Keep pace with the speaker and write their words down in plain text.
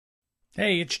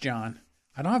Hey, it's John.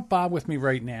 I don't have Bob with me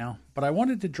right now, but I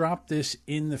wanted to drop this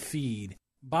in the feed.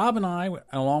 Bob and I,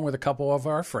 along with a couple of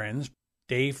our friends,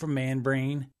 Dave from Man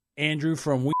Brain, Andrew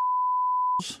from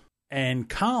and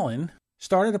Colin,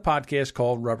 started a podcast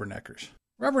called Rubberneckers.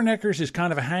 Rubberneckers is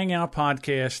kind of a hangout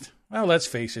podcast. Well, let's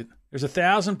face it, there's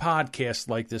 1,000 podcasts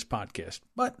like this podcast.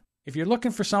 But if you're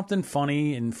looking for something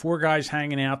funny and four guys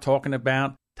hanging out talking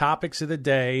about topics of the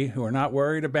day who are not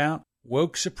worried about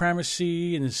woke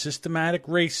supremacy and systematic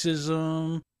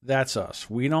racism, that's us.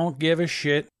 We don't give a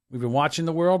shit. We've been watching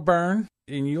the world burn,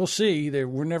 and you'll see that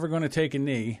we're never going to take a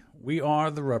knee. We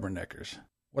are the Rubberneckers.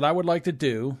 What I would like to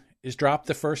do is drop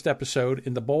the first episode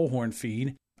in the Bullhorn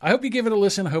feed. I hope you give it a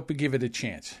listen. I hope you give it a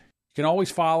chance. You can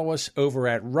always follow us over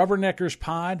at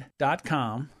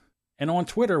rubberneckerspod.com. And on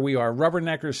Twitter, we are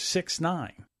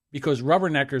Rubberneckers69 because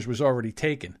Rubberneckers was already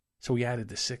taken. So we added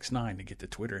the 69 to get the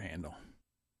Twitter handle.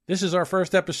 This is our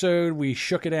first episode. We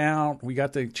shook it out. We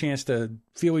got the chance to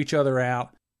feel each other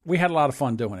out. We had a lot of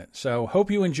fun doing it. So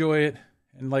hope you enjoy it.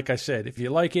 And like I said, if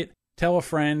you like it, tell a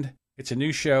friend. It's a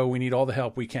new show. We need all the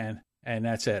help we can. And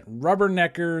that's at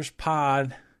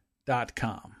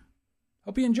rubberneckerspod.com.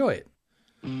 Hope you enjoy it.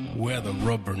 We're the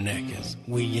Rubberneckers.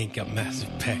 We ain't got massive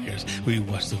packers. We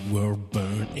watch the world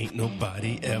burn. Ain't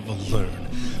nobody ever learn.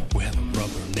 We're the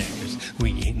Rubberneckers.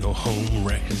 We ain't no home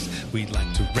wreckers. We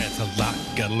like to rant a lot.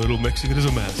 Got a little Mexican as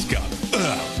a mascot.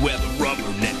 We're the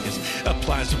Rubberneckers.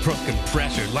 Applies to fucking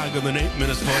pressure. Longer than 8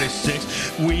 minutes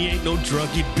 46. We ain't no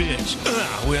druggy bitch.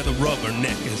 We're the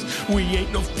Rubberneckers. We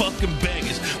ain't no fucking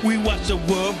beggars. We watch the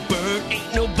world burn.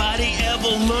 Ain't nobody ever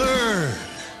learn.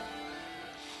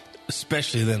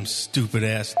 Especially them stupid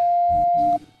ass.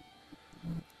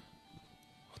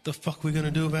 What the fuck we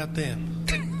gonna do about them?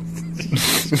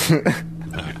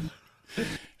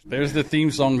 There's the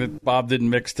theme song that Bob didn't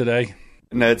mix today.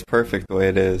 No, it's perfect the way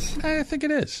it is. I think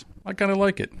it is. I kind of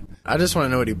like it. I just want to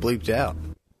know what he bleeped out.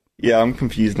 Yeah, I'm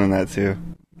confused on that too.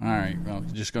 All right. Well,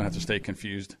 you're just going to have to stay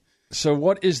confused. So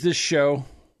what is this show?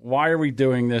 Why are we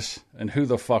doing this? And who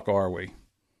the fuck are we?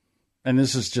 And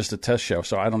this is just a test show,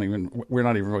 so we're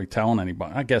not even really telling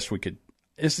anybody. I guess we could.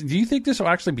 Do you think this will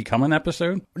actually become an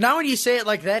episode? Not when you say it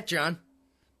like that, John.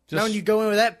 Not when you go in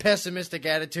with that pessimistic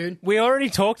attitude. We already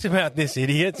talked about this,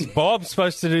 idiots. Bob's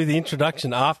supposed to do the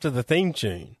introduction after the theme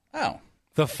tune. Oh.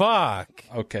 The fuck?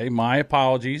 Okay, my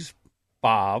apologies,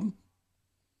 Bob.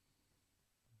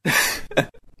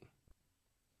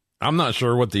 I'm not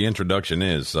sure what the introduction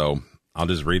is, so I'll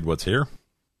just read what's here.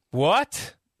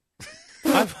 What?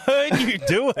 I've heard you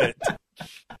do it.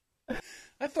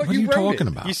 I thought what are you wrote talking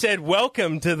it. about? You said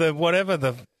welcome to the whatever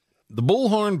the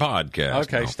Bullhorn Podcast.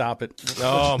 Okay, now. Stop it.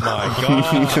 Oh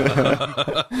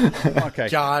my god. Okay,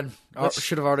 John, I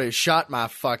should have already shot my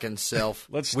fucking self.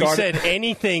 let's We start. said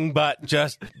anything but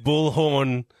just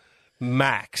Bullhorn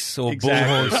Max or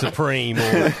Exactly. Bullhorn Supreme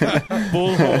or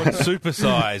Bullhorn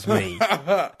Supersize Me.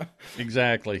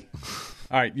 Exactly.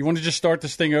 All right, you want to just start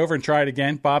this thing over and try it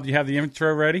again? Bob, do you have the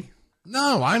intro ready?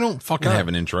 No, I don't fucking have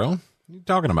an intro. What are you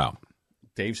talking about?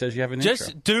 Dave says you have an Just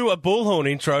intro. do a Bullhorn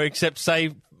intro, except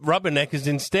say Rubberneckers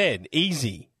instead.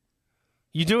 Easy.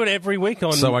 You do it every week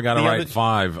on. So I got to the write other-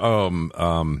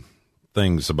 5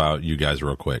 things about you guys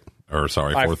real quick. Or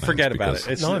sorry, 4 things. Forget about it.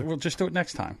 because- We'll just do it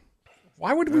next time.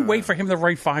 Why would we wait for him to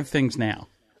write 5 things now?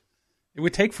 It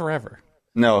would take forever.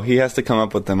 No, he has to come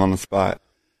up with them on the spot.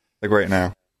 Like right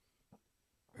now.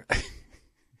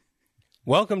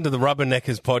 Welcome to the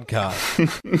Rubberneckers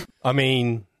podcast. I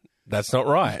mean, that's not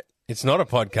right. It's not a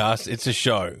podcast. It's a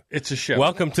show. It's a show.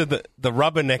 Welcome to the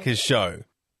Rubberneckers show,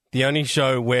 the only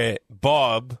show where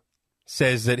Bob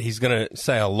says that he's going to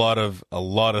say a lot of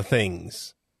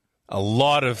things,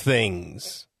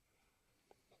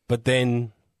 but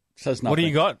then Says nothing. what do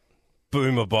you got,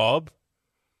 Boomer Bob?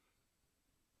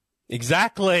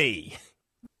 Exactly.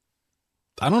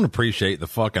 I don't appreciate the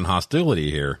fucking hostility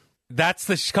here. That's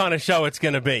the kind of show it's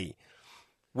going to be.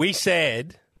 We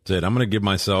said. That's it. I'm going to give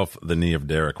myself the knee of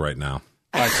Derek right now.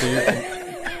 All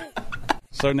right,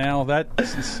 so now that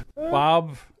since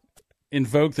Bob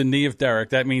invoked the knee of Derek,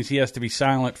 that means he has to be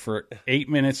silent for 8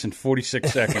 minutes and 46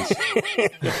 seconds.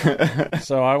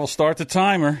 So I will start the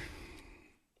timer.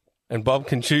 And Bob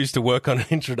can choose to work on an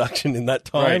introduction in that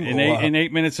time. Right, in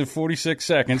 8 minutes and 46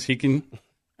 seconds, he can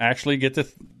actually get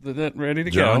that ready to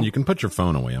John, go. you can put your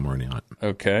phone away. I'm already on it.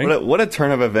 Okay. What a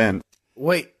turn of events.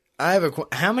 Wait, I have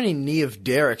how many knee of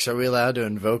Derricks are we allowed to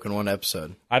invoke in one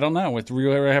episode? I don't know. We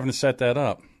really having to set that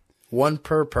up. One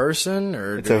per person,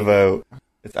 or It's a vote.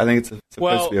 I think it's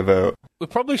supposed to be a vote. We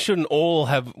probably shouldn't all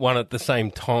have one at the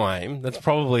same time. That's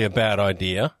probably a bad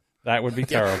idea. That would be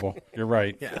terrible. You're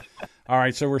right. Yeah. All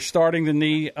right, so we're starting the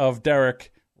knee of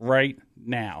Derek right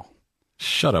now.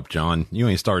 Shut up, John. You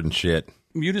ain't starting shit.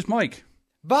 Mute his mic.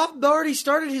 Bob already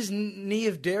started his knee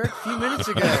of Derek a few minutes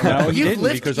ago. No, he You've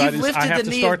didn't, because you've I lifted have the to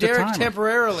knee start of the Derek timer.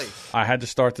 temporarily. I had to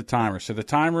start the timer. So the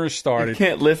timer is You started.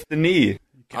 can't lift the knee.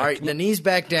 All right, the knee's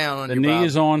back down on The your knee Bob.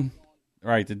 is on.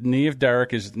 Right, the knee of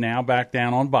Derek is now back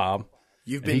down on Bob.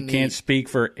 You've And he been can't speak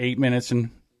for 8 minutes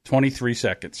and 23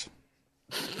 seconds.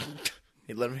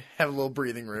 Hey, let me have a little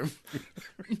breathing room.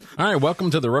 All right,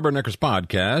 welcome to the Rubberneckers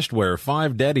podcast, where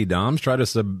 5 daddy doms try to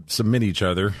submit each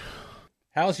other.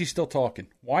 How is he still talking?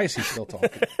 Why is he still talking?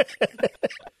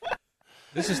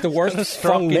 This is the worst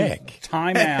strong fucking neck.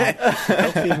 timeout.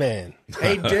 Healthy man.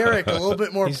 Hey, Derek, a little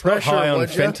bit more He's not pressure, high on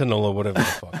would you? fentanyl or whatever the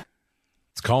fuck.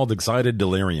 It's called excited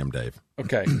delirium, Dave.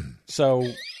 Okay, so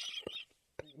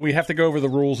we have to go over the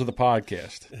rules of the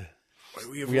podcast.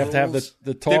 We have to have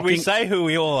the talking. Did we say who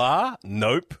we all are?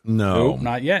 Nope. No. Nope,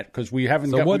 not yet, because we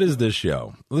haven't So got... what is this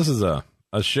show? This is a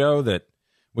show that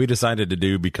we decided to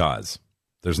do because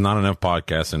there's not enough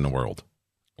podcasts in the world.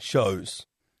 Shows.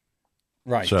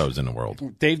 right. Shows in the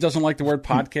world. Dave doesn't like the word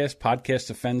podcast. Podcast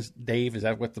offends Dave. Is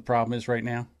that what the problem is right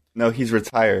now? No, he's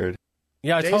retired.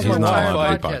 Yeah, I told Dave's my He's not wife. allowed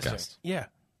to do podcaster. podcasts. Yeah.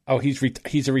 Oh,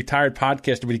 he's a retired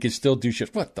podcaster, but he can still do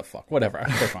shit. What the fuck? Whatever.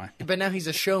 They're fine. But now he's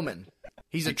a showman.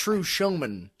 He's a true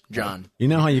showman, John. You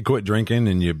know how you quit drinking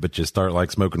but you start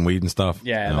like smoking weed and stuff?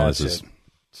 Yeah, no, that's this is it.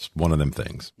 it's one of them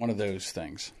things. One of those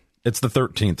things. It's the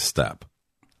 13th step.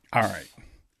 All right.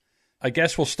 I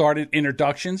guess we'll start at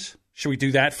introductions. Should we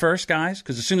do that first, guys?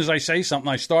 Because as soon as I say something,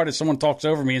 I start it, someone talks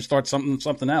over me and starts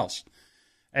something else.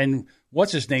 And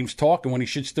what's his name's talking when he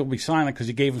should still be silent because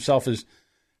he gave himself his...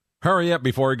 Hurry up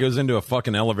before he goes into a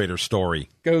fucking elevator story.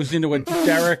 Goes into a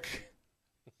Derek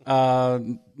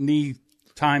knee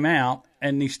timeout,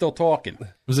 and he's still talking. It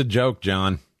was a joke,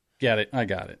 John. Get it? I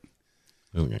got it.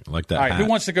 Okay, like that All right, hat. who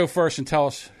wants to go first and tell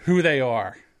us who they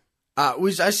are? I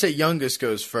say youngest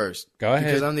goes first. Go ahead.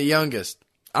 Because I'm the youngest.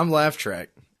 I'm laugh track.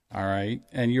 All right,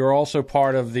 and you're also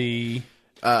part of the...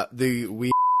 The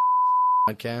We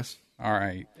podcast. All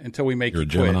right, until we make You're a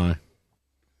you quit. Gemini.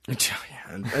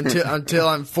 Until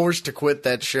I'm forced to quit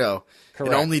that show.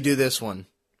 Correct. And only do this one.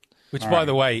 Which, by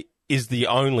the way, is the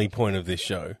only point of this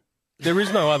show. There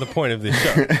is no other point of this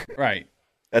show. Right.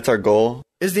 That's our goal.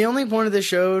 Is the only point of this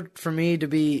show for me to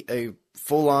be a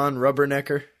full-on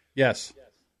rubbernecker? Yes.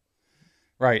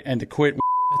 Right, and to quit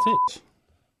That's it.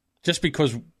 just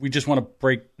because we just want to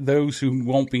break those who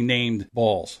won't be named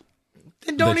balls.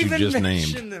 Then don't That you even just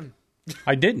mention named. them.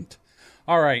 I didn't.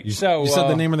 All right, so You said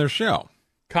the name of their show.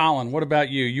 Colin, what about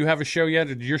you? You have a show yet?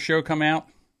 Did your show come out?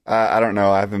 I don't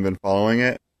know. I haven't been following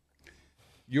it.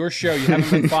 Your show. You haven't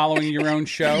been following your own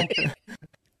show?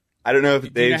 I don't know if you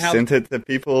Dave know how- sent it to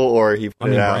people or he put I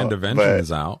mean, it out. Brand Invention but-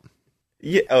 is out.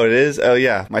 Yeah, oh, it is? Oh,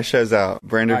 yeah. My show's out.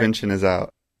 Brandervention is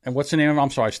out. And what's the name of it? I'm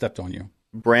sorry, I stepped on you.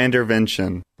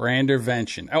 Brandervention.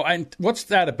 Brandervention. Oh, and what's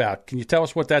that about? Can you tell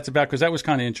us what that's about? Because that was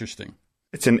kind of interesting.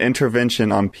 It's an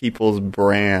intervention on people's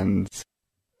brands.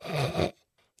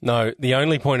 No, the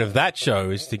only point of that show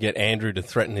is to get Andrew to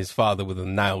threaten his father with a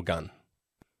nail gun.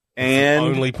 And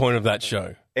Only point of that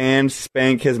show. and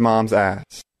spank his mom's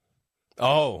ass.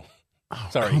 Oh,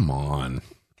 sorry. Come on.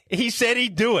 He said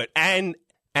he'd do it, and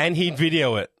he'd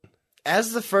video it.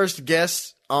 As the first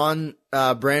guest on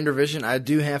Brandervision, I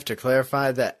do have to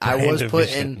clarify that I was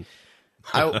put in.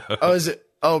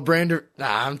 Brander.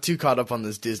 Nah, I'm too caught up on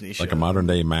this Disney show. Like a modern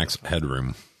day Max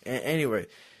Headroom. Anyway,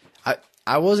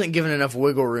 I wasn't given enough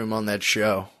wiggle room on that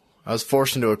show. I was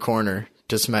forced into a corner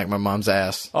to smack my mom's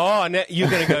ass. Oh, now you're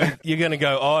gonna go. You're gonna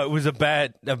go. Oh, it was a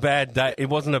bad date. It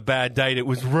wasn't a bad date. It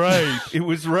was rape. It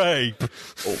was rape.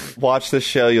 Watch the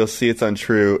show. You'll see it's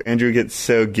untrue. Andrew gets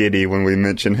so giddy when we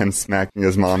mention him smacking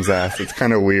his mom's ass. It's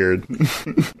kind of weird.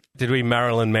 Did we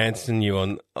Marilyn Manson you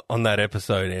on that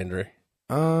episode, Andrew?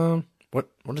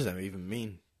 What does that even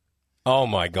mean? Oh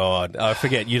my God! I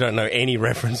forget. You don't know any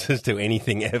references to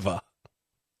anything ever.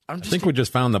 I'm I just think we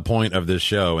just found the point of this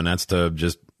show, and that's to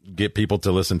just get people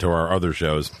to listen to our other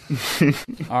shows.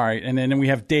 All right, and then we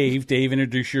have Dave. Dave,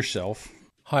 introduce yourself.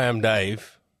 Hi, I'm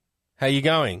Dave. How you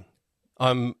going?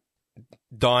 I'm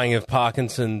dying of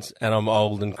Parkinson's, and I'm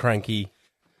old and cranky,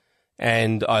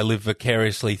 and I live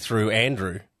vicariously through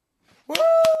Andrew. Woo!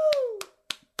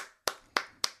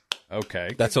 Okay.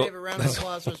 That's all. Give a round of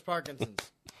applause for his Parkinson's.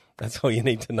 That's all you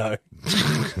need to know.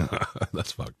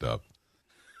 That's fucked up.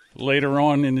 Later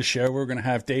on in the show, we're going to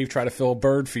have Dave try to fill a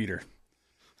bird feeder.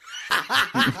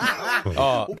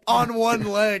 On one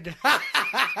leg.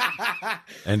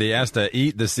 And he has to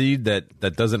eat the seed that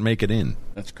doesn't make it in.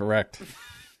 That's correct.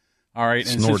 All right,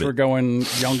 and Snort since it. we're going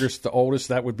youngest to oldest,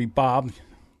 that would be Bob.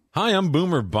 Hi, I'm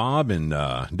Boomer Bob, and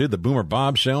do the Boomer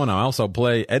Bob Show, and I also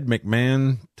play Ed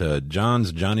McMahon to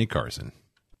John's Johnny Carson.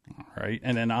 All right,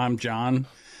 and then I'm John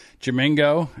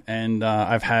Jamingo, and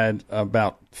I've had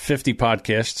about 50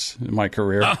 podcasts in my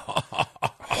career.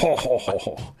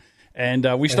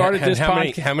 And we started this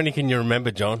podcast. How many can you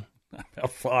remember, John?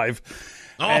 About 5.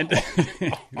 And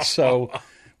so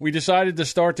we decided to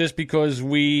start this because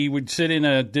we would sit in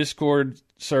a Discord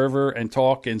server and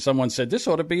talk, and someone said, this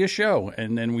ought to be a show.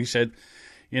 And then we said,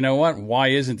 you know what? Why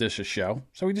isn't this a show?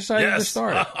 So we decided to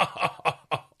start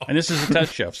it. And this is a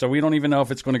test show, so we don't even know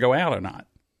if it's going to go out or not.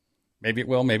 Maybe it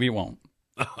will, maybe it won't.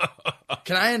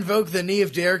 Can I invoke the knee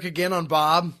of Derek again on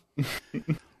Bob?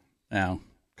 No,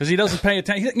 because he doesn't pay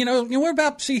attention. You know what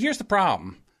about? See, here's the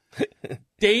problem.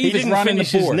 Dave is didn't running the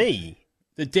finish board. his knee.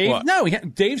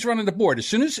 Dave's running the board. As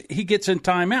soon as he gets in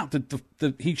timeout,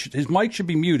 his mic should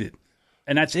be muted,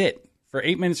 and that's it for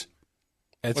 8 minutes.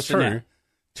 That's What's true.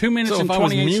 2 minutes So and if I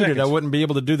was 28 muted, seconds. I wouldn't be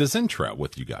able to do this intro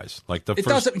with you guys. Like the It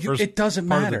first, doesn't. It doesn't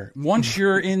part of matter. Once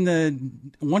you're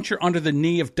under the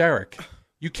knee of Derek,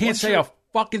 you can't say a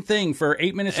fucking thing for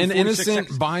 8 minutes. An and 46 innocent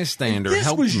seconds. bystander This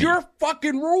helped was me. your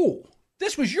fucking rule.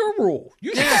 This was your rule.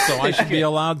 You Yeah, so I should be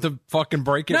allowed to fucking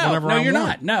break it whenever I you're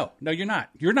want. not. No, you're not.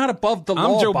 You're not above the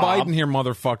law. I'm Joe Bob. Biden here,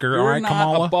 motherfucker. You're All right, not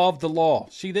Kamala. above the law.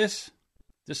 See this?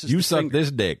 This is You the suck thing.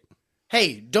 this dick.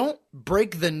 Hey, don't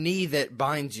break the knee that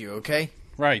binds you, okay?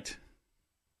 Right.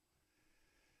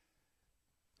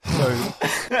 So,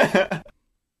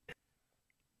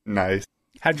 Nice.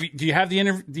 do you have the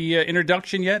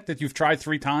introduction yet that you've tried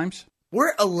 3 times?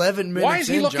 We're 11 minutes Why is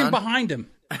he in, looking John. behind him?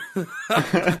 I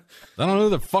don't know who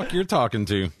the fuck you're talking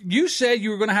to. You said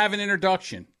you were going to have an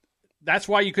introduction. That's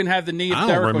why you couldn't have the knee of I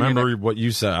Derek don't on your remember neck. what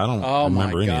you said. I don't Oh, my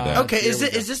remember any of God. that. Okay, Here is we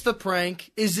it go. is this the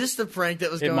prank? Is this the prank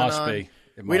that was It going must on? be.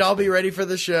 It We'd must all be ready for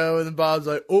the show, and then Bob's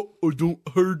like, "Oh, I don't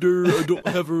heard her. I don't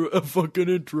have a fucking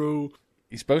intro."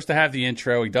 He's supposed to have the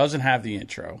intro. He doesn't have the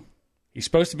intro. He's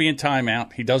supposed to be in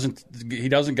timeout. He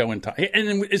doesn't go in time.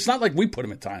 And it's not like we put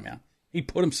him in timeout. He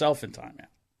put himself in timeout.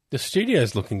 The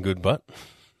studio's looking good, but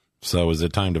So is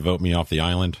it time to vote me off the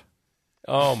island?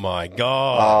 oh my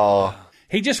god, Oh,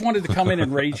 He just wanted to come in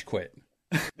and rage quit.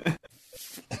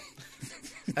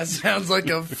 That sounds like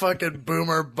a fucking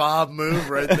Boomer Bob move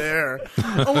right there.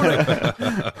 I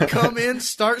want to come in,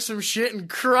 start some shit, and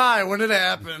cry when it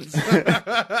happens.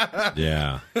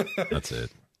 Yeah, that's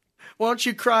it. Why don't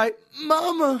you cry,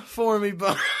 Mama, for me,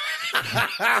 Bob?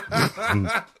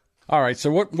 All right.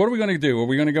 So what are we going to do? Are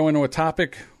we going to go into a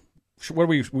topic? Should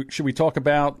we talk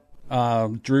about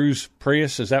Drew's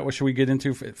Prius? Is that what should we get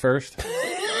into first?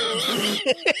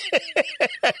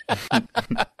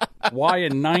 Why a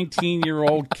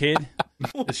 19-year-old kid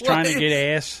is trying to get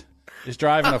ass is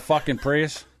driving a fucking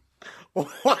Prius?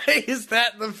 Why is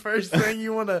that the first thing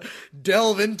you want to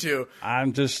delve into?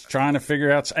 I'm just trying to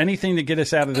figure out anything to get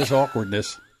us out of this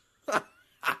awkwardness.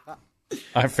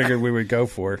 I figured we would go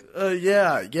for it.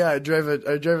 Yeah. I drive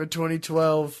a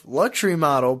 2012 luxury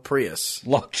model Prius.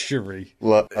 Luxury.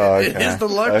 Okay. It is the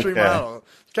luxury Okay. model.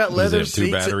 It's got Does leather it have 2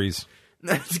 seats. batteries?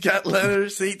 It's got leather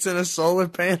seats and a solar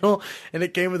panel, and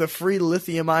it came with a free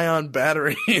lithium-ion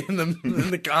battery in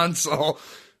the console.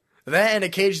 That and a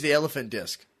Cage the Elephant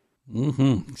disc.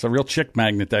 Mm-hmm. It's a real chick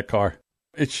magnet, that car.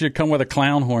 It should come with a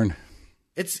clown horn.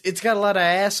 It's got a lot of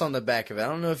ass on the back of it. I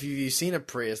don't know if you've seen a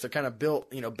Prius. They're kind of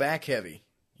built, back heavy.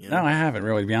 You know? No, I haven't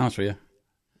really, to be honest with you.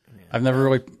 I've never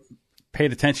really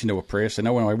paid attention to a Prius. I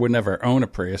know I would never own a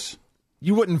Prius.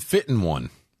 You wouldn't fit in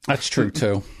one. That's true,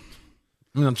 too.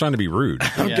 I mean, I'm trying to be rude.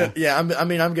 I'm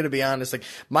going to be honest. Like,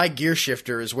 my gear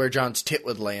shifter is where John's tit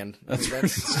would land. That's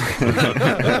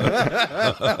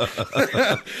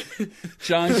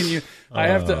John, can you... I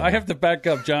have to back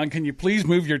up. John, can you please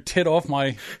move your tit off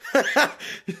my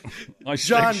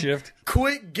John, stick shift?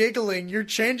 quit giggling. You're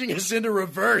changing us into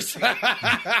reverse.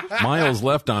 Miles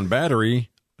left on battery,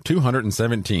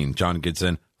 217. John gets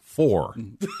in 4.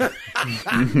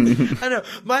 I know.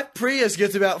 My Prius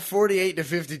gets about 48 to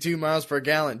 52 miles per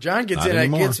gallon. John gets Not in and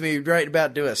anymore. gets me right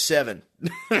about to a 7.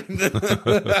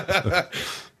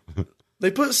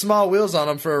 They put small wheels on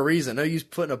them for a reason. No use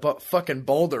putting a fucking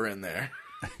boulder in there.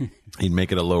 He'd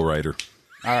make it a lowrider.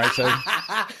 All right, so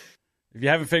if you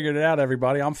haven't figured it out,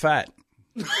 everybody, I'm fat.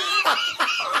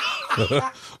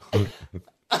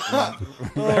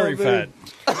 Very fat.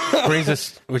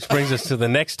 which brings us to the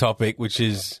next topic, which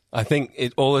is I think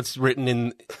all it's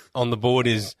written on the board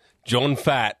is John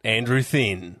Fat, Andrew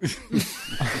Thin.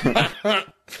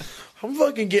 I'm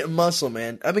fucking getting muscle,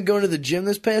 man. I've been going to the gym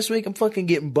this past week. I'm fucking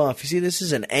getting buff. You see, this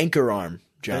is an anchor arm,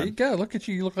 There you John. go. Look at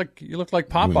you. You look like Ooh, Popeye,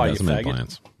 he you got some faggot.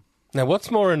 implants. Now,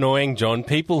 what's more annoying, John?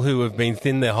 People who have been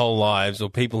thin their whole lives, or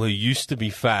people who used to be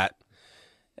fat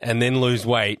and then lose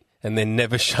weight and then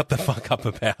never shut the fuck up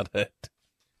about it.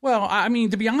 Well, I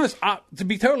mean, to be honest, to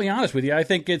be totally honest with you, I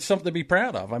think it's something to be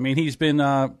proud of. I mean, he's been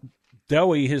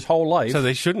doughy his whole life. So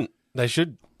they shouldn't. They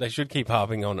should keep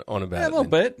harping on about it. Yeah, a little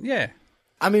bit, yeah.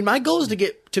 I mean, my goal is to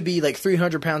get to be like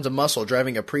 300 pounds of muscle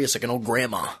driving a Prius like an old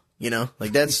grandma. You know,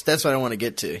 like that's what I want to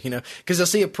get to. You know, because they'll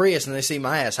see a Prius and they see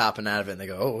my ass hopping out of it and they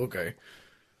go, "Oh, okay."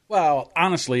 Well,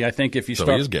 honestly, I think if you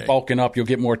start bulking up, you'll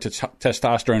get more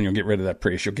testosterone. You'll get rid of that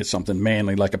Prius. You'll get something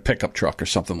manly like a pickup truck or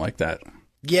something like that.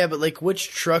 Yeah, but like, which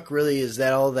truck really is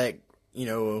that? All that, you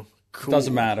know, cool.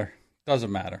 Doesn't matter.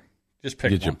 Just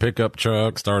pick Get your pickup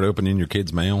truck. Start opening your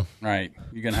kid's mail. Right.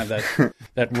 You're gonna have that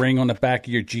that ring on the back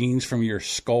of your jeans from your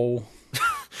skull.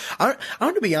 I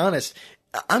want to be honest.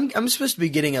 I'm supposed to be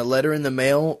getting a letter in the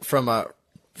mail from a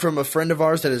friend of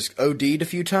ours that has OD'd a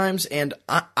few times, and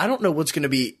I don't know what's going to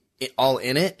be all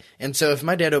in it. And so if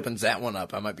my dad opens that one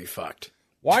up, I might be fucked.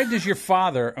 Why does your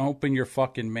father open your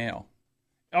fucking mail?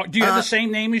 Oh, do you have the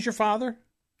same name as your father?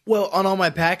 Well, on all my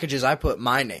packages, I put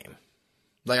my name.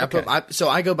 Like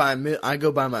I go by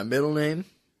my middle name.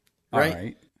 Right? All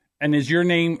right. And is your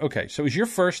name okay? So is your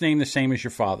first name the same as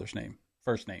your father's name?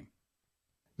 First name.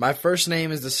 My first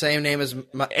name is the same name as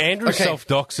my Andrew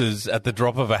self-doxes at the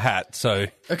drop of a hat. So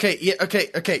okay.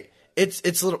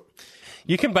 It's a little.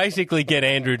 You can basically get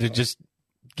Andrew to just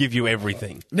give you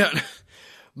everything. No.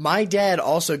 My dad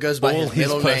also goes by all his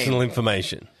middle name. Personal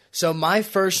information. So my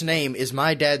first name is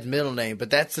my dad's middle name, but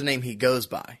that's the name he goes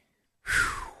by.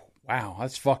 Wow,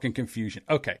 that's fucking confusion.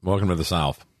 Okay. Welcome to the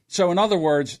South. So in other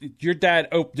words,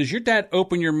 does your dad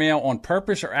open your mail on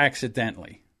purpose or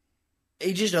accidentally?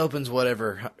 He just opens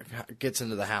whatever gets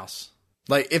into the house.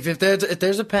 Like if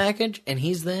there's a package and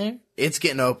he's there, it's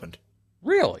getting opened.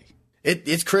 Really?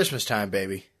 It's Christmas time,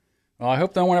 baby. Well, I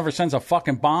hope no one ever sends a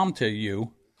fucking bomb to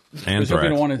you.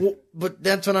 Anthrax. Well, but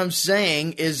that's what I'm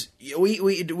saying is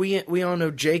we all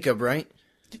know Jacob, right?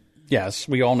 Yes,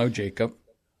 we all know Jacob.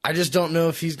 I just don't know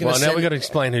if he's going to. Well, now we got to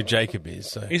explain who Jacob is.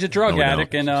 So. He's a drug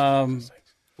addict and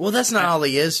well, that's not all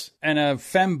he is. And a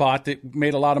fembot that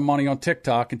made a lot of money on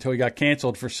TikTok until he got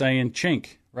canceled for saying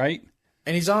chink, right?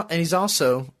 And he's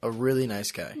also a really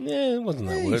nice guy. Yeah, it wasn't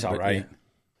that word. He's all right. Yeah.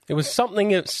 It was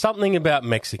something about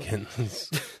Mexicans.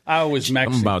 I was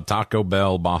Mexican. Something about Taco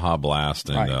Bell, Baja Blast,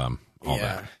 and all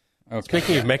that. Okay.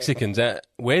 Speaking of Mexicans,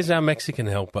 where's our Mexican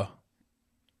helper?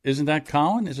 Isn't that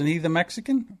Colin? Isn't he the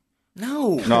Mexican?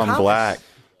 No, I'm black.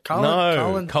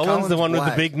 Colin's the one black.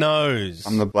 with the big nose.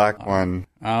 I'm the black one.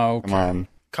 Oh, okay. Come on.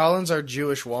 Colin's our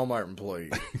Jewish Walmart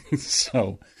employee.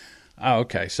 So,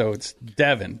 okay. So it's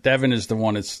Devin. Devin is the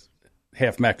one that's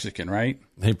half Mexican, right?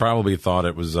 He probably thought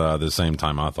it was the same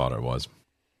time I thought it was.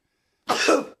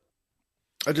 I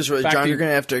just realized, John, you're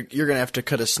gonna have to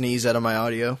cut a sneeze out of my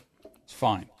audio. It's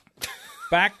fine.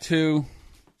 Back to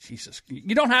Jesus.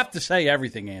 You don't have to say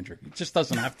everything, Andrew. It just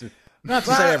doesn't have to. Not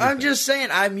to say everything. I'm just saying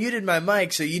I muted my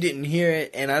mic so you didn't hear it,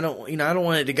 and I don't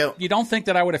want it to go. You don't think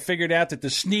that I would have figured out that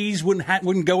the sneeze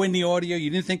wouldn't go in the audio?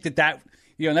 You didn't think that that's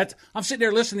I'm sitting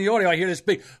there listening to the audio. I hear this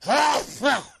big.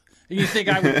 And you think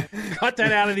I would cut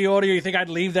that out of the audio? You think I'd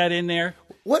leave that in there?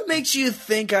 What makes you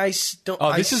think I don't?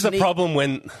 Oh, this is the problem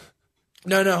when.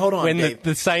 No, hold on. When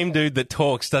the same dude that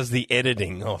talks does the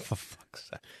editing. Oh, for fuck's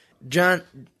sake. John,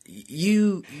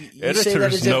 you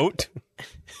editor's note.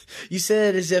 You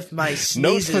said it as if my sneezes.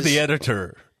 Note for the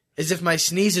editor. As if my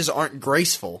sneezes aren't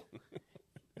graceful.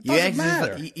 You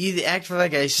act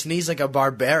like I sneeze like a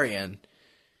barbarian.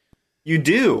 You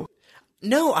do.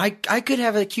 No, I could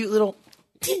have a cute little.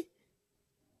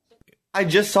 I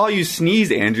just saw you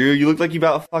sneeze, Andrew. You look like you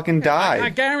about fucking died. I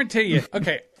guarantee you.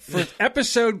 Okay, for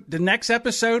the next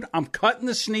episode, I'm cutting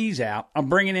the sneeze out. I'm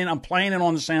playing it on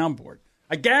the soundboard.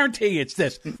 I guarantee you it's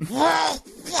this.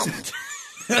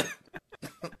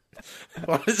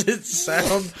 Why does it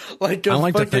sound like a I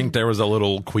like to think there was a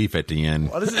little queef at the end.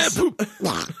 Why does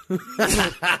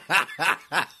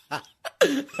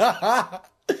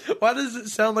it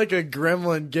sound like a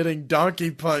gremlin getting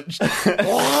donkey punched?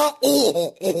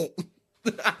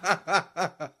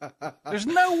 There's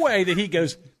no way that he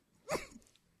goes.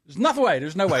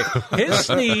 There's no way. His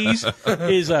sneeze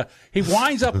is he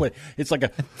winds up with it's like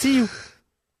a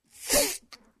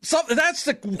something that's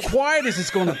the quietest it's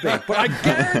going to be. But I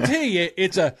guarantee you,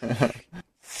 it's a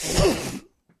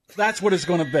that's what it's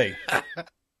going to be.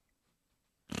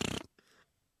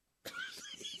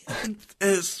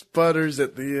 It sputters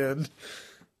at the end.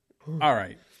 All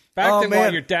right. Back to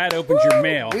while your dad opens your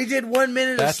mail. We did 1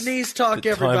 minute That's of sneeze talk, the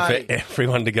everybody. time for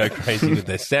everyone to go crazy with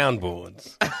their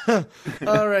soundboards.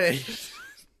 All right.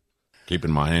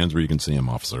 Keeping my hands where you can see them,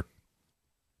 officer.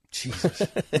 Jesus.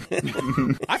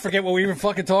 I forget what we were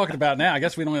fucking talking about now. I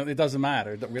guess we don't. It doesn't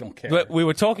matter. We don't care. But we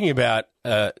were talking about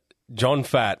John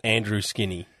Fat, Andrew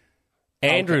Skinny.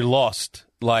 Andrew lost,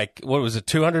 like, what was it,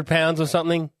 200 pounds or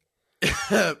something?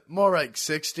 More like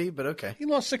 60, but okay. He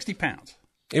lost 60 pounds.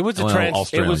 It was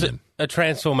a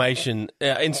transformation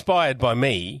inspired by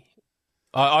me.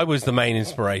 I was the main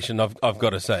inspiration, I've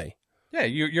got to say. Yeah,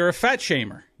 you're a fat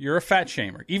shamer. You're a fat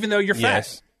shamer, even though you're fat.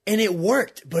 Yes. And it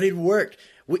worked, but it worked.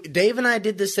 Dave and I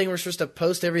did this thing. We're supposed to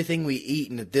post everything we eat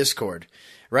in the Discord,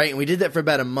 right? And we did that for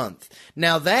about a month.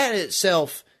 Now, that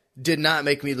itself did not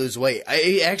make me lose weight.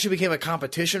 It actually became a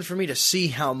competition for me to see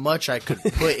how much I could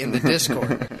put in the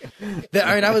Discord.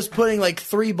 I was putting like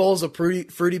 3 bowls of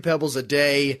Fruity Pebbles a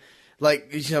day,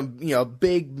 like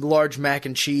big, large mac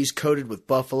and cheese coated with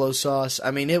buffalo sauce.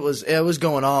 I mean, it was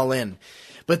going all in.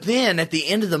 But then at the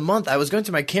end of the month, I was going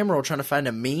through my camera roll trying to find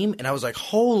a meme, and I was like,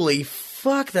 holy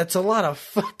fuck, that's a lot of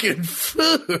fucking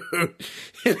food.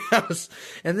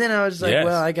 and then I was like, yes.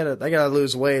 well, I gotta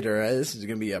lose weight, or this is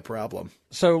gonna be a problem.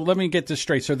 So let me get this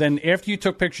straight. So then after you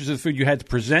took pictures of the food, you had to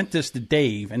present this to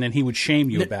Dave, and then he would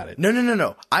shame you about it.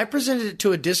 No. I presented it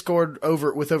to a Discord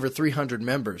with over 300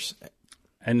 members.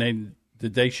 And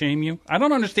did they shame you? I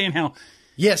don't understand how...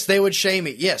 Yes, they would shame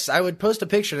me. Yes, I would post a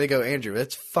picture and they go, Andrew,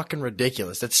 that's fucking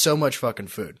ridiculous. That's so much fucking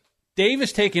food. Dave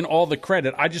is taking all the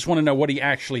credit. I just want to know what he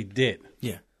actually did.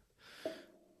 Yeah.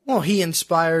 Well, he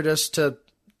inspired us to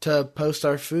post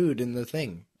our food in the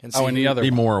thing. And and the other Be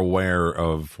one. more aware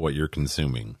of what you're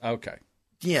consuming. Okay.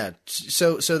 Yeah,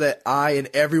 so that I and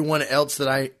everyone else that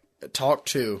I talk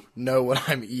to know what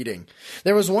I'm eating.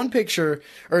 There was one picture,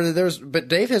 but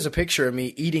Dave has a picture of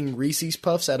me eating Reese's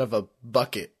Puffs out of a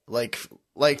bucket, like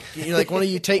one of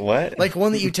you take, What? like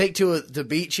one that you take to the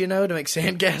beach, to make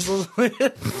sandcastles with.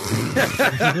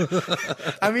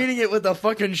 I'm eating it with a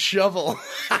fucking shovel.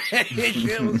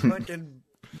 It was fucking.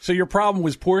 So your problem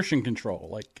was portion control,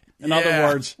 like in other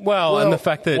words. Well, and the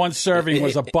fact that one serving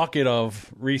was a bucket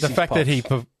of Reese's the fact Puffs. that he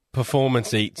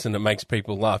performance eats and it makes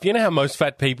people laugh. You know how most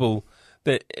fat people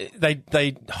that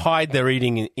they hide their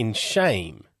eating in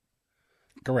shame,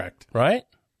 Correct. right?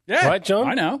 Yeah. Right, John?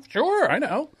 I know. Sure, I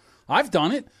know. I've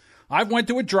done it. I went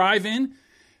to a drive-in,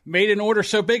 made an order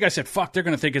so big, I said, fuck, they're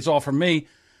going to think it's all for me.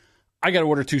 I got to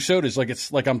order 2 sodas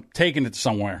like I'm taking it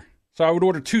somewhere. So I would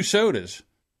order 2 sodas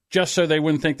just so they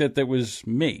wouldn't think that was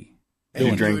me. Did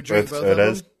you drink both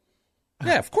sodas?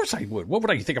 Yeah, of course I would. What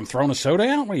would you think? I'm throwing a soda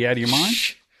out? What, are you out of your mind?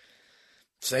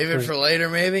 Save it for later,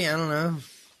 maybe. I don't know.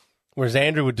 Whereas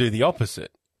Andrew would do the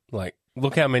opposite. Like,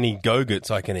 look how many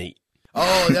Go-Gurts I can eat.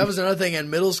 Oh, that was another thing in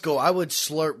middle school. I would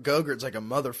slurp Go-Gurts like a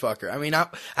motherfucker. I mean,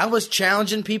 I was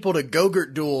challenging people to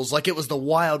Go-Gurt duels like it was the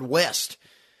Wild West.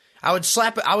 I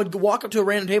would walk up to a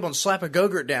random table and slap a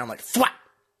Go-Gurt down like, thwap!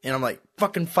 And I'm like,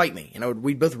 fucking fight me. And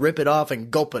we'd both rip it off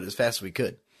and gulp it as fast as we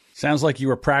could. Sounds like you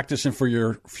were practicing for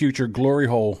your future glory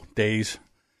hole days,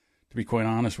 to be quite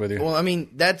honest with you. Well, I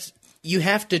mean, you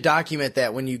have to document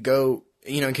that when you go,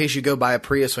 in case you go buy a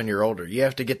Prius when you're older. You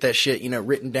have to get that shit,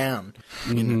 written down.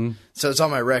 So it's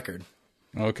on my record.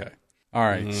 Okay. All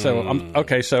right. So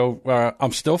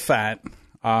I'm still fat.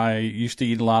 I used to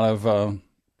eat a lot of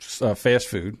fast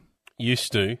food.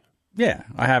 Used to. Yeah,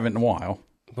 I haven't in a while.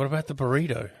 What about the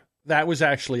burrito? That was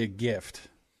actually a gift.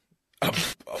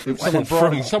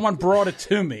 Someone brought it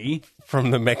to me.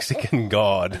 From the Mexican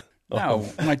god. No,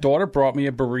 my daughter brought me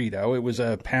a burrito. It was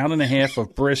 1.5 pounds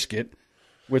of brisket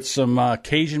with some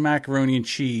Cajun macaroni and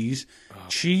cheese,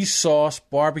 cheese sauce,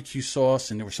 barbecue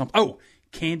sauce, and there was some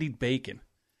candied bacon.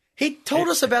 He told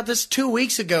us about this 2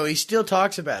 weeks ago. He still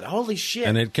talks about it. Holy shit.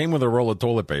 And it came with a roll of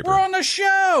toilet paper. We're on the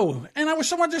show, and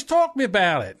someone just talked to me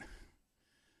about it.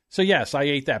 So yes, I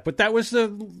ate that, but that was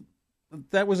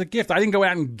a gift. I didn't go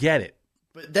out and get it.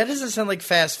 But that doesn't sound like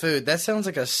fast food. That sounds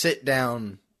like a sit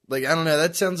down. Like, I don't know.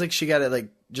 That sounds like she got it like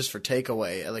just for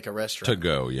takeaway at like a restaurant. To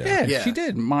go, yeah. Yeah, she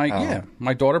did.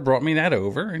 My daughter brought me that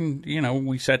over, and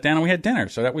we sat down and we had dinner.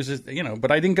 So that was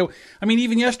but I didn't go. I mean,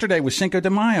 even yesterday was Cinco de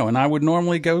Mayo, and I would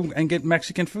normally go and get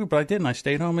Mexican food, but I didn't. I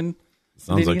stayed home and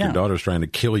Sounds like eat your out. daughter's trying to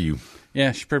kill you.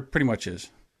 Yeah, she pretty much is.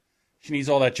 She needs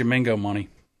all that Jamingo money.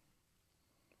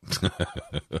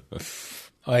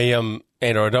 Andrew,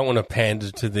 I don't want to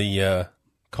pander to the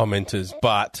commenters,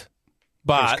 but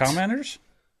There's commenters?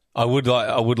 I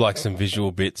would like some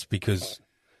visual bits because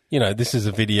this is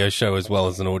a video show as well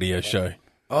as an audio show.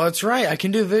 Oh, that's right. I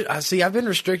can do see, I've been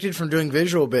restricted from doing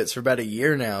visual bits for about a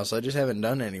year now, so I just haven't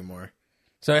done it anymore.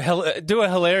 So do a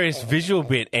hilarious visual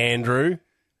bit, Andrew.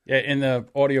 Yeah, in the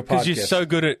audio podcast. Because you're so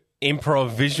good at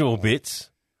improv visual bits.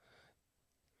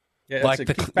 Yeah,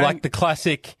 Like the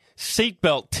classic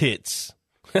Seatbelt tits.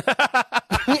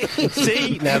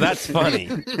 See? Now that's funny.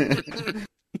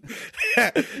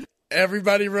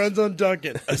 Everybody runs on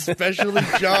Duncan, especially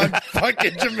John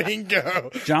fucking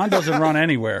Domingo. John doesn't run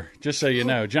anywhere, just so you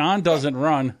know. John doesn't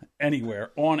run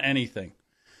anywhere on anything.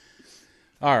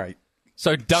 All right.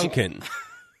 So Duncan.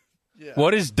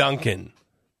 What is Duncan?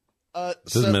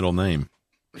 It's his middle name.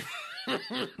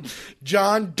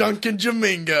 John Duncan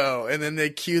Domingo. And then they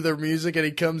cue their music and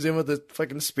he comes in with a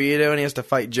fucking Speedo and he has to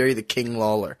fight Jerry the King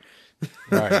Lawler.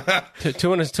 Right.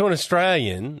 To an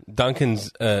Australian,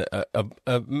 Duncan's a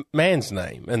man's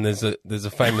name, and there's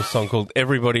a famous song called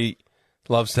 "Everybody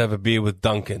Loves to Have a Beer with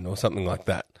Duncan" or something like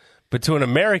that. But to an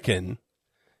American,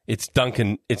 it's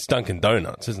Duncan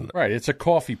Donuts, isn't it? Right. It's a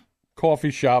coffee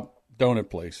shop donut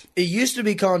place. It used to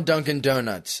be called Dunkin'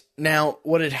 Donuts. Now,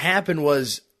 what had happened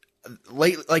was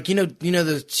like you know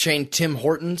the chain Tim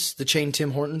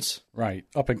Hortons, Right.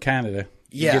 Up in Canada.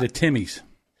 Yeah. You get a Timmy's.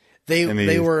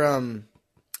 They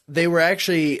were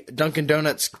actually Dunkin'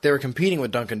 Donuts. They were competing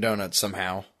with Dunkin' Donuts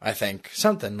somehow, I think,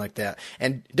 something like that.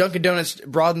 And Dunkin' Donuts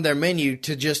broadened their menu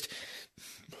to just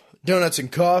donuts and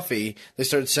coffee. They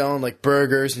started selling like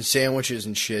burgers and sandwiches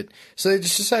and shit. So they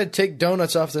just decided to take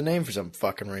donuts off the name for some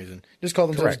fucking reason. Just call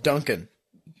themselves Correct. Dunkin'.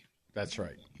 That's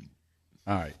right.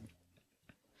 All right.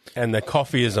 And the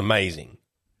coffee is amazing.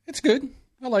 It's good.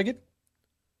 I like it.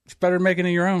 It's better than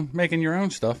making your own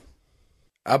stuff.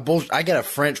 I got a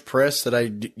French press that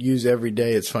I use every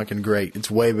day. It's fucking great.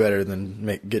 It's way better than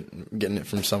getting it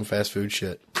from some fast food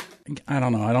shit. I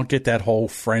don't know. I don't get that whole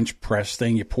French press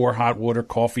thing. You pour hot water,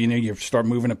 coffee in it, you start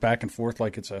moving it back and forth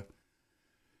like it's a.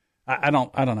 I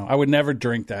don't know. I would never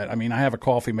drink that. I mean, I have a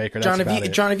coffee maker. That's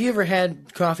John, have you ever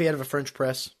had coffee out of a French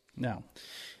press? No.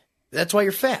 That's why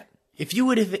you're fat. If you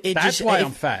would have,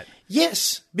 I'm fat.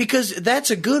 Yes, because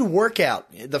that's a good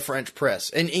workout, the French press,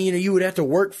 and you would have to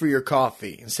work for your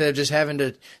coffee instead of just having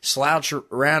to slouch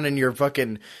around in your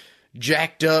fucking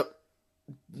jacked up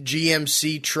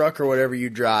GMC truck or whatever you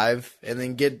drive, and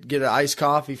then get an iced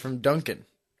coffee from Dunkin'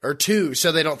 or two,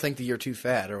 so they don't think that you're too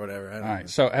fat or whatever. All right.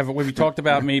 So have we talked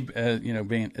about me?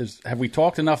 Have we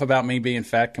talked enough about me being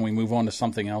fat? Can we move on to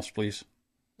something else, please?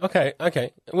 Okay.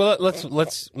 Well,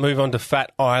 let's move on to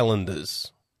fat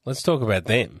islanders. Let's talk about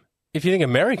them. If you think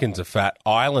Americans are fat,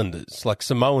 islanders, like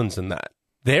Samoans and that,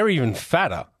 they're even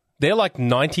fatter. They're like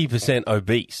 90%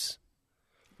 obese.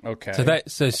 Okay.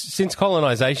 So since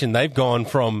colonization, they've gone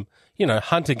from,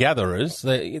 hunter gatherers.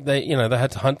 They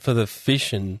had to hunt for the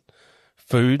fish and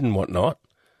food and whatnot.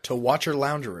 To watcher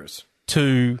loungerers.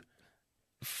 To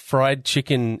fried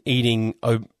chicken eating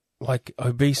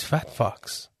obese fat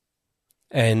fucks.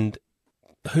 And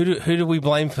who do we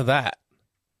blame for that?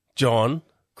 John?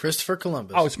 Christopher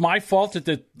Columbus. Oh, it's my fault that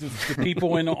the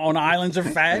people on islands are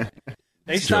fat?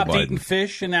 They stopped eating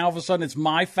fish, and now all of a sudden it's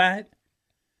my fat?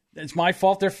 It's my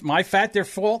fault. Their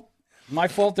fault? My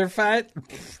fault they're fat?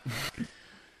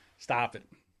 Stop it.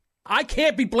 I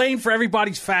can't be blamed for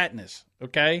everybody's fatness,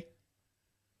 okay?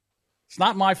 It's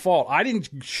not my fault. I didn't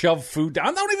shove food down.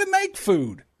 I don't even make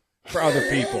food for other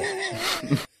people.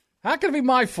 How can it be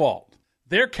my fault?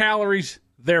 Their calories,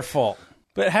 their fault.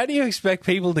 But how do you expect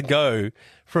people to go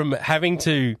from having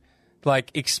to,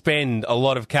 expend a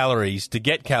lot of calories to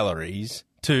get calories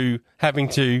to having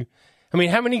to... I mean,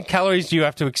 how many calories do you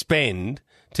have to expend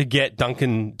to get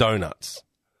Dunkin' Donuts?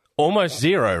 Almost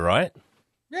zero, right?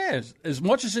 Yeah, as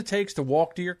much as it takes to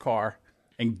walk to your car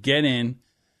and get in,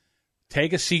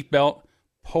 take a seatbelt,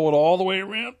 pull it all the way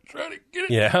around, try to get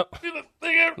it, yeah, get the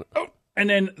thing out, and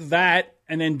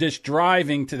then just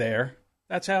driving to there.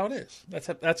 That's how it is.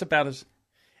 That's about as...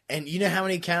 And you know how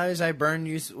many calories I burn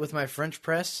with my French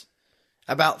press?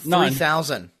 About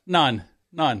 3,000. None.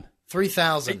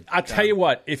 3,000. I'll tell you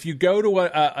what. If you go to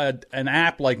an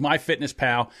app like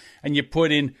MyFitnessPal and you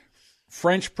put in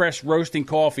French press roasting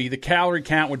coffee, the calorie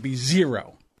count would be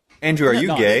 0. Andrew, are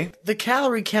you gay? The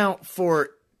calorie count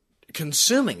for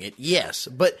consuming it, yes,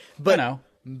 but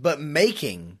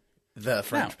making the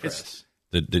French press.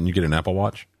 Didn't you get an Apple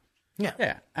Watch?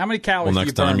 Yeah. How many calories? Well,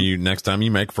 next time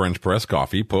you make French press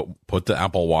coffee, put the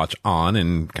Apple Watch on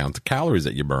and count the calories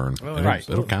that you burn. Right.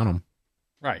 It'll count them.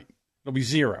 Right. It'll be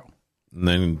 0. And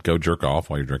then go jerk off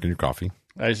while you're drinking your coffee.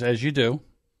 As you do.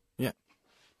 Yeah.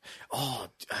 Oh,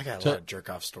 I got a lot of jerk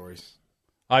off stories.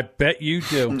 I bet you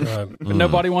do. But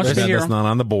nobody wants to hear That's them. not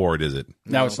on the board, is it?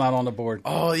 No, it's not on the board.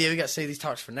 Oh, yeah, we got to save these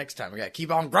talks for next time. We got to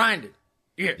keep on grinding.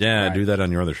 Yeah, right. Do that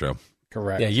on your other show.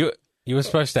 Correct. Yeah, you were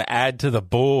supposed to add to the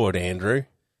board, Andrew.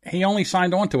 He only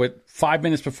signed on to it 5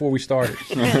 minutes before we started.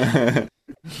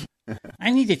 I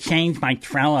need to change my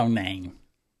Trello name.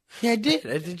 Yeah, I did.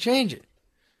 I did change it.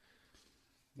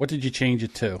 What did you change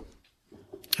it to?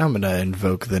 I'm going to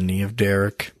invoke the knee of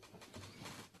Derek.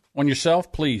 On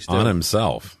yourself, please do. On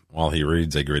himself while he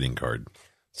reads a greeting card.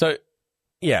 So,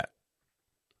 yeah.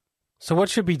 So what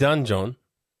should be done, John?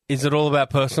 Is it all about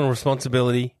personal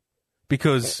responsibility?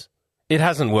 Because it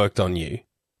hasn't worked on you.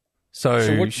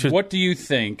 So what do you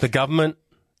think? The government?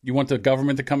 You want the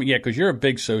government to come? Yeah, because you're a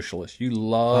big socialist. You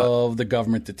love the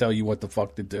government to tell you what the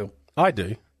fuck to do. I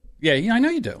do. Yeah, I know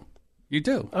you do. You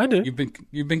do. I do.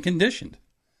 You've been conditioned.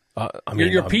 I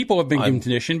mean, your people have been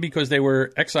conditioned because they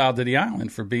were exiled to the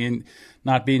island for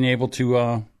not being able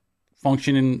to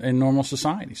function in normal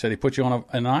society. So they put you on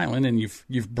an island, and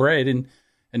you've bred, and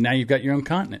now you've got your own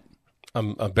continent.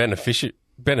 I'm a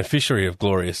beneficiary of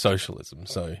glorious socialism.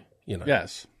 So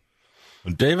Yes.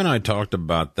 Dave and I talked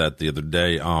about that the other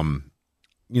day.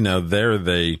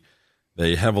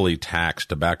 They heavily tax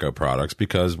tobacco products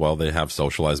because, well, they have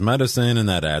socialized medicine, and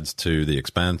that adds to the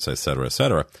expense, et cetera, et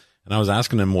cetera. And I was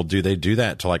asking them, well, do they do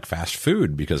that to like fast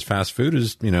food? Because fast food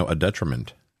is, a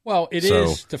detriment. Well, it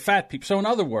is to fat people. So in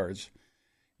other words,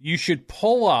 you should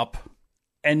pull up,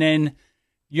 and then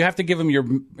you have to give them your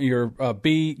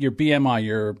BMI,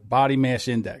 your body mass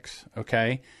index,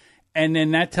 okay? And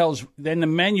then then the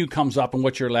menu comes up and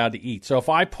what you're allowed to eat. So if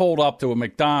I pulled up to a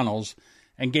McDonald's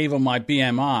and gave them my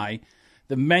BMI,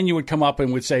 the menu would come up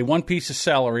and would say 1 piece of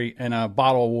celery and a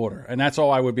bottle of water. And that's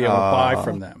all I would be able to buy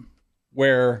from them.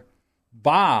 Where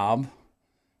Bob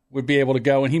would be able to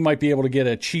go and he might be able to get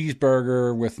a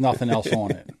cheeseburger with nothing else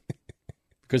on it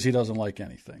because he doesn't like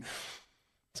anything.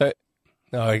 So,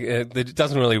 no, it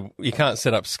doesn't really, you can't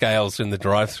set up scales in the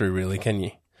drive-thru really, can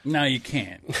you? No, you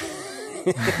can't.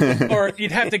 Or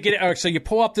you'd have to so you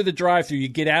pull up to the drive-thru, you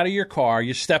get out of your car,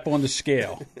 you step on the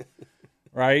scale,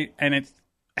 right? And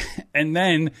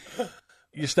then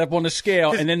you step on the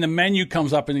scale, and then the menu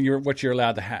comes up, and what you're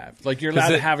allowed to have. Like you're allowed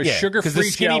to have a sugar-free Because the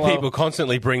skinny Jell-O. people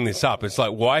constantly bring this up. It's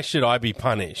like, why should I be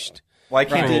punished? Why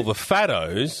can't all the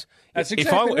fattos? That's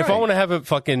exactly if I right. want to have a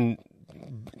fucking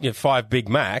 5 Big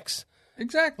Macs,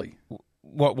 Exactly.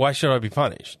 why should I be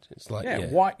punished? It's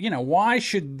like, why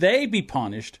should they be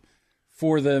punished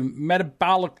for the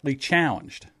metabolically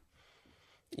challenged?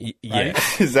 Yeah.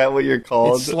 Is that what you're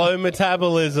called? It's slow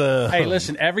metabolism. Hey,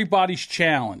 listen, everybody's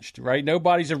challenged, right?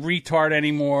 Nobody's a retard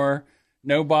anymore.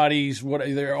 Everybody's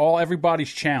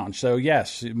challenged. So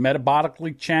yes,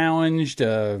 metabolically challenged,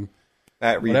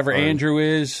 whatever Andrew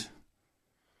is.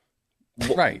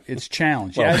 Right, it's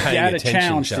challenged. Well, you add a attention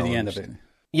challenge to the end of it.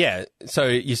 Yeah, so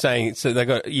you're saying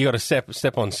you got to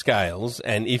step on scales,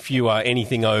 and if you are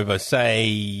anything over,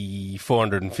 say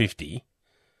 450,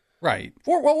 right?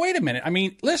 Well, wait a minute. I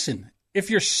mean, listen, if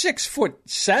you're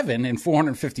 6'7" and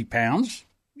 450 pounds,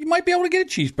 you might be able to get a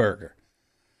cheeseburger.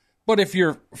 But if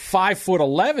you're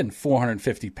 5'11",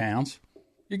 450 pounds,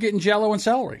 you're getting Jell-O and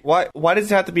celery. Why does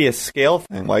it have to be a scale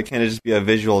thing? Why can't it just be a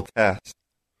visual test?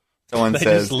 Someone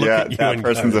says, yeah, that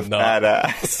person's a fat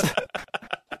ass.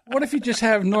 What if you just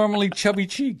have normally chubby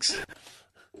cheeks?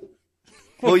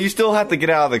 Well, you still have to get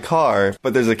out of the car,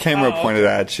 but there's a camera pointed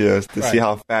at you to see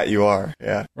how fat you are.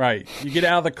 Yeah. Right. You get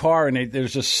out of the car and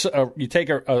there's you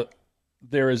take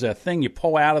there is a thing you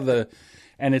pull out of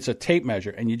and it's a tape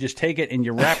measure, and you just take it and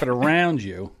you wrap it around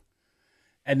you,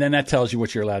 and then that tells you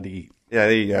what you're allowed to eat. Yeah,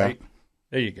 there you go. Right?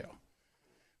 There you go.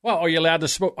 Well, are you allowed to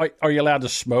smoke? Are you allowed to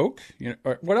smoke?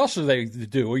 Or what else do they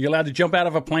do? Are you allowed to jump out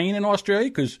of a plane in Australia?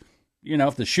 Because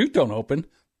if the chute don't open,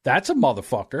 that's a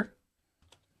motherfucker.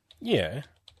 Yeah.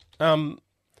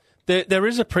 There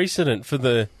is a precedent for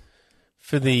the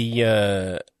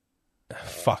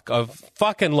fuck. I've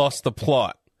fucking lost the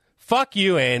plot. Fuck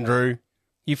you, Andrew.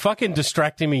 You fucking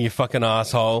distracting me, you fucking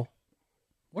asshole.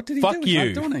 What did he Fuck do? you.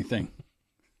 He's not doing anything.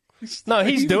 He's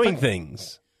doing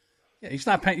things. Yeah, he's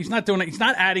not doing it. He's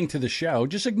not adding to the show.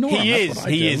 Just ignore him. He That's is. what I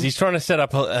do. He is. He's trying to set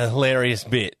up a hilarious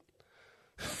bit.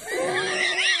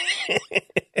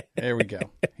 There we go.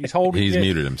 He's holding. He's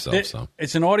muted himself. So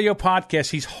it's an audio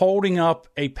podcast. He's holding up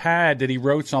a pad that he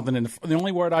wrote something in. The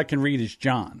only word I can read is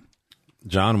John.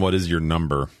 John, what is your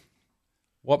number?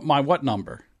 What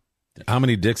number? How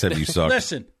many dicks have you sucked?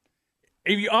 Listen,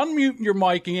 if you unmute your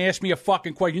mic and ask me a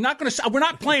fucking question, you're not going to. We're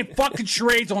not playing fucking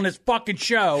charades on this fucking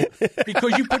show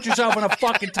because you put yourself in a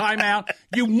fucking timeout,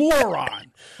 you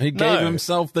moron. He gave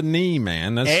himself the knee,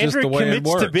 man. That's Andrew just the way it commits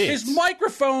to works. bits. His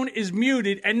microphone is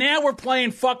muted, and now we're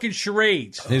playing fucking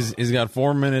charades. He's got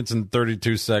 4 minutes and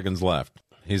 32 seconds left.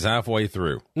 He's halfway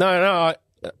through. No.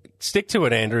 Stick to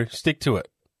it, Andrew. Stick to it.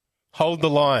 Hold the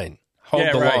line. Hold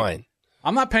the line.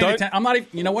 I'm not paying attention. I'm not even.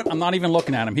 You know what? I'm not even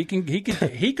looking at him. He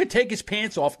could take his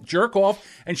pants off, jerk off,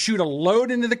 and shoot a load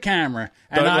into the camera,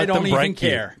 and I don't even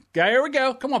care. Here we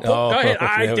go. Come on, go ahead.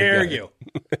 I dare you.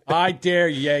 I dare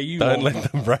you. Yeah, you Don't won't.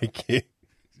 let them break you.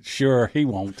 Sure, he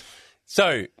won't.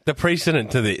 So the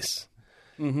precedent to this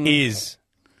is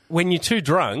when you're too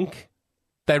drunk,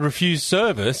 they refuse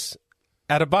service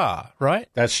at a bar, right?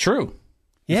 That's true.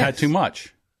 You've Yes. had too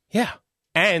much. Yeah,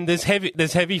 and there's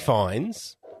heavy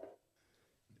fines.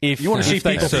 If You want to see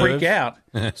people freak out?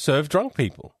 serve drunk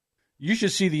people. You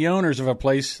should see the owners of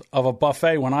a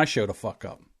buffet when I show the fuck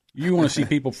up. You want to see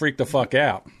people freak the fuck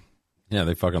out? Yeah,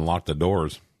 they fucking lock the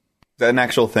doors. Is that an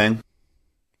actual thing?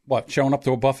 What, showing up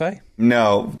to a buffet?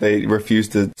 No, they refuse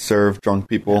to serve drunk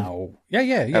people. No. Yeah.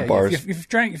 At bars.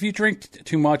 If you drink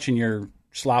too much and you're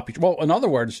sloppy, well, in other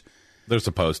words, They're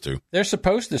supposed to. they're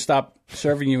supposed to stop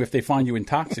serving you if they find you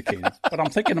intoxicated. But I'm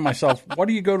thinking to myself, what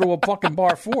do you go to a fucking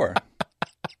bar for?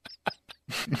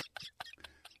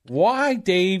 Why,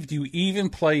 Dave, do you even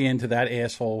play into that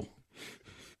asshole?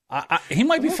 He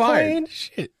might be fired.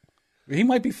 Shit. He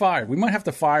might be fired. We might have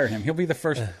to fire him. He'll be the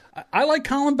first. I like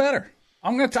Colin better.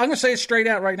 I'm gonna say it straight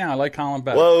out right now. I like Colin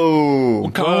better. Whoa.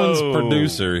 Well, Colin's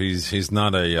producer. He's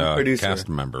not a producer. cast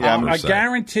member. Yeah, per I se.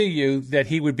 guarantee you that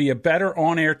he would be a better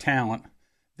on-air talent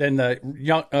than the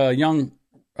young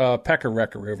Pecker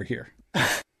Wrecker over here.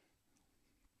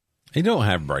 He don't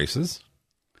have braces.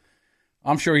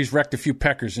 I'm sure he's wrecked a few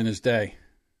peckers in his day.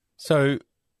 So,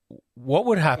 what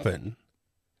would happen,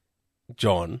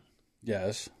 John,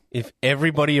 Yes. if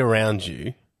everybody around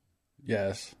you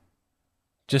Yes.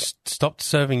 just stopped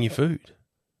serving you food?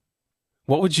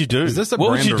 What would you do? Is this a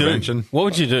what would brand you do? intervention? What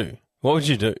would you do? What would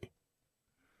you do?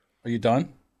 Are you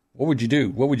done? What would you do?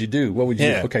 What would you do? What would you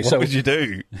do? Okay, what so would you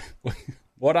do?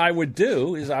 what I would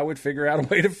do is I would figure out a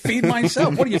way to feed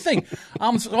myself. What do you think?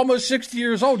 I'm almost 60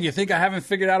 years old. Do you think I haven't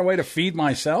figured out a way to feed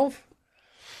myself?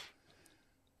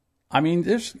 I mean,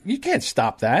 you can't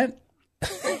stop that.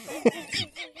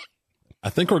 I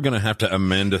think we're going to have to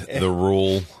amend the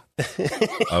rule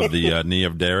of the knee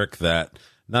of Derek that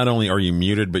not only are you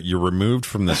muted, but you're removed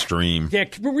from the stream. Yeah,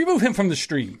 remove him from the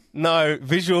stream. No,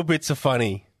 visual bits are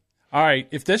funny. All right,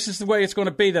 if this is the way it's going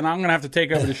to be, then I'm going to have to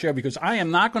take over the show because I am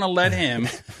not going to let him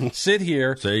sit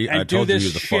here See, I and do told you this he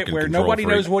was a shit fucking where control nobody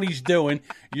freak. knows what he's doing.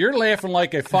 You're laughing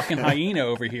like a fucking hyena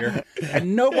over here,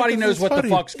 and nobody knows what the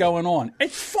fuck's going on.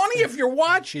 It's funny if you're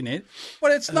watching it,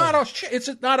 but it's not it's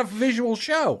not a visual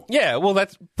show. Yeah, well,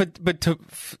 that's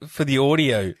for the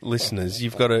audio listeners,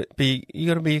 you got to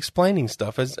be explaining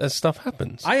stuff as stuff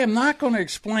happens. I am not going to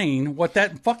explain what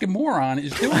that fucking moron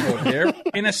is doing over there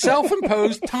in a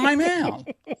self-imposed timeout.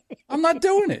 I'm not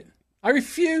doing it. I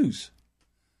refuse.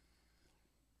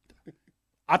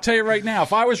 I'll tell you right now,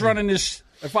 if I was running this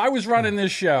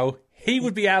show, he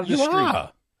would be out of the stream.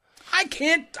 Are. I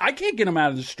can't get him out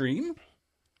of the stream.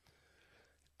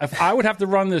 If I would have to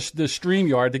run the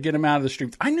StreamYard to get him out of the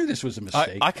stream. I knew this was a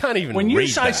mistake. I can't even When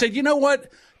read I that. said, you know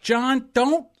what, John,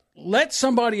 don't let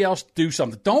somebody else do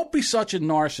something. Don't be such a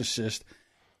narcissist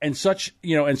and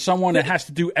and someone that has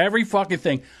to do every fucking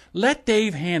thing. Let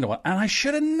Dave handle it. And I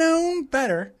should have known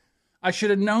better.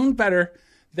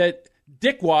 That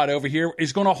Dickwad over here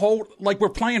is going to hold, like we're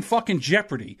playing fucking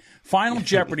Jeopardy. Final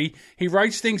Jeopardy. He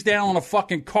writes things down on a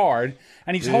fucking card,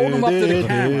 and he's holding them up to the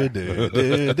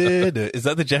camera. Is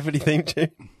that the Jeopardy theme tune?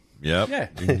 Yep. Yeah.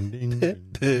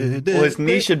 Well, his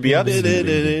knee should be up.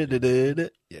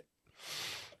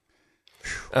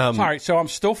 All right, so I'm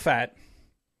still fat.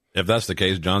 If that's the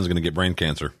case, John's going to get brain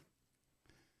cancer.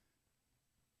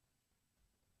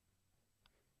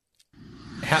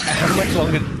 How much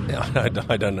longer?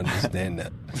 I don't understand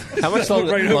that. How much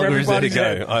longer, Right over longer is there to everybody's go?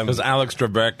 head. Because Alex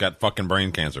Trebek got fucking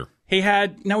brain cancer. He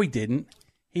didn't.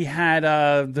 He had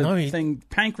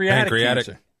pancreatic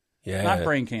cancer, Yeah. not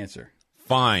brain cancer.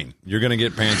 Fine. You're going to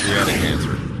get pancreatic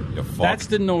cancer. You fuck. That's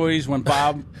the noise when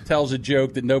Bob tells a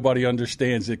joke that nobody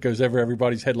understands. It goes over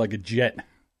everybody's head like a jet.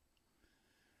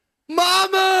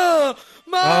 Mama!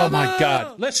 Mama! Oh, my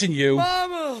God. Listen, you.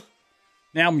 Mama!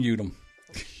 Now mute him.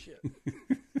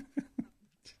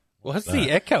 What's the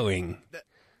echoing?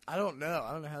 I don't know.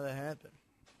 I don't know how that happened.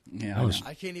 Yeah,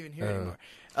 I can't even hear it anymore.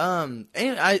 And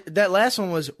that last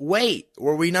one was, wait,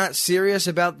 were we not serious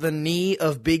about the knee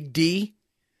of Big D?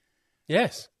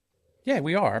 Yes. yeah,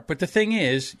 we are. But the thing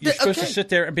is, you're supposed to okay. sit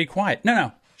there and be quiet.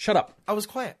 No, shut up. I was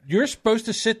quiet. You're supposed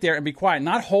to sit there and be quiet,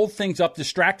 not hold things up,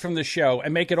 distract from the show,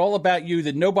 and make it all about you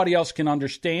that nobody else can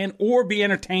understand or be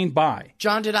entertained by.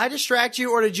 John, did I distract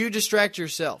you or did you distract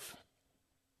yourself?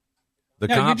 The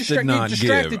No, you cops did not give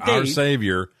distracted our Dave.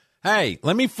 Savior Hey,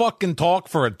 let me fucking talk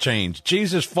for a change.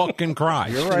 Jesus fucking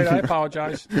Christ. You're right. I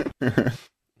apologize.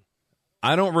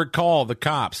 I don't recall the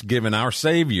cops giving our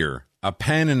savior a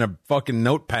pen and a fucking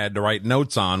notepad to write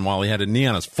notes on while he had a knee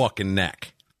on his fucking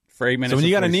neck. For 8 minutes. So when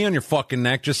you got a knee on your fucking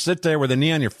neck, just sit there with a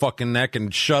knee on your fucking neck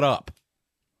and shut up.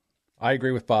 I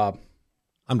agree with Bob.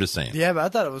 I'm just saying. Yeah, but I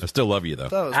thought it was. I still love you,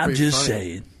 though. I'm just funny.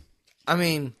 saying. I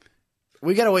mean,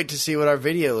 we got to wait to see what our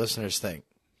video listeners think.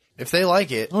 If they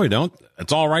like it. No, we don't.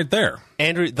 It's all right there.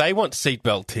 Andrew, they want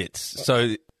seatbelt tits.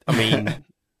 So, I mean,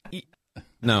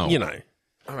 No. you know.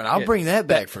 I mean, I'll bring that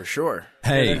back for sure.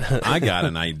 Hey, I got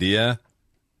an idea.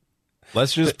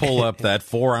 Let's just pull up that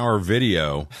 4-hour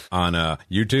video on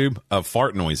YouTube of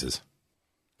fart noises.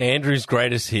 Andrew's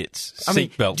greatest hits,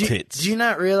 seatbelt tits. Do you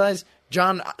not realize,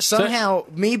 John, somehow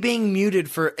me being muted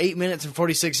for 8 minutes and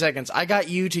 46 seconds, I got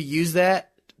you to use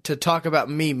that to talk about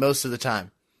me most of the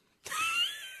time.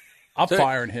 I'm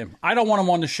firing him. I don't want him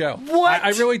on the show. What? I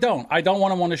really don't. I don't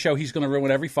want him on the show. He's going to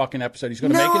ruin every fucking episode. He's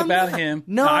going to make it about him.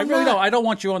 No, I I'm really not. don't. I don't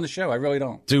want you on the show. I really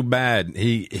don't. Too bad.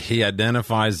 He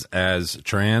identifies as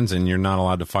trans, and you're not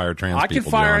allowed to fire trans I people,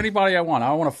 can fire John. anybody I want.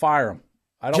 I want to fire him.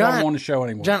 I don't want him on the show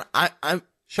anymore. John,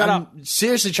 I'm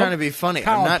seriously trying to be funny.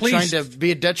 Colin, I'm not please. trying to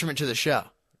be a detriment to the show.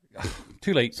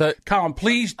 Too late. So- Colin,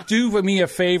 please do me a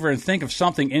favor and think of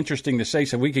something interesting to say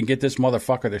so we can get this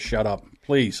motherfucker to shut up.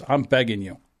 Please. I'm begging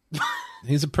you.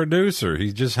 He's a producer.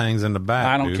 He just hangs in the back.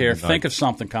 I don't dude. care. Like, Think of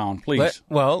something, Colin, please.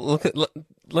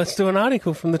 Let's do an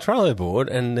article from the Trello board,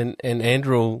 and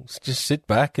Andrew will just sit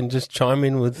back and just chime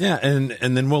in with. Yeah, and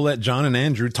then we'll let John and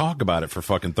Andrew talk about it for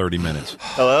fucking 30 minutes.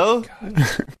 Hello?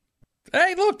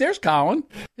 Hey, look, there's Colin.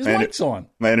 His mic's on.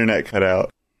 My internet cut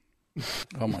out.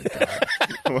 Oh, my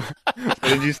God. What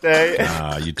did you say?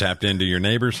 You tapped into your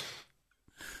neighbors?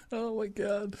 Oh, my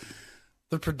God.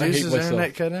 The producer's myself.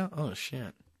 internet cut out? Oh,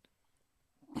 shit.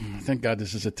 Thank God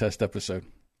this is a test episode.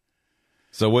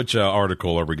 So which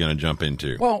article are we going to jump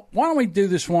into? Well, why don't we do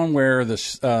this one where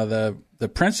the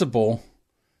principal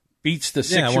beats the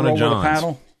 6-year-old with a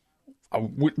paddle?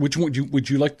 Which one would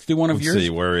you like to do? One of Let's yours? see,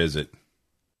 where is it?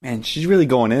 Man, she's really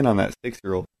going in on that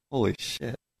 6-year-old. Holy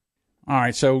shit. All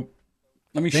right, so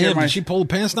let me share Damn, did she pull the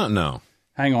pants down? No.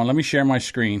 Hang on, let me share my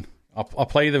screen. I'll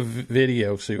play the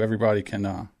video so everybody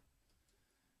can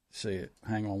see it.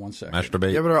 Hang on one second.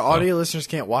 Masturbate. Yeah, but our audio listeners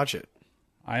can't watch it.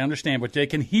 I understand, but they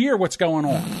can hear what's going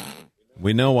on.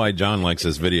 We know why John likes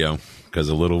this video, because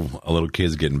a little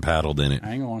kid's getting paddled in it.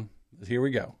 Hang on. Here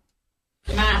we go.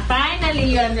 Now,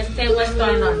 finally, you understand what's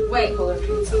going on. Wait,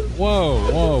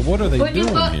 Whoa, what are they would you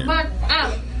doing go here?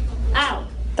 out?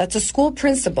 That's a school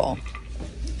principal.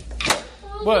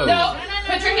 Whoa! No,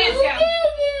 put your hands down.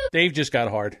 Dave just got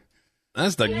hard.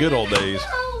 That's the good old days.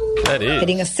 That is.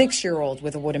 Hitting a 6-year-old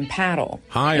with a wooden paddle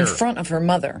Higher. in front of her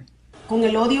mother. Con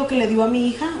el odio que le dio a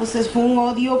mi hija, o sea, fue un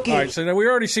odio que All right, so now we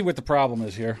already see what the problem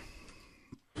is here.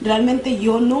 realmente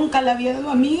yo nunca le había dado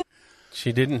a mi hija.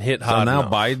 She didn't hit So hard now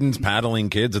enough. Biden's paddling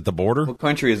kids at the border? What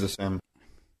country is this in?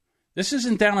 This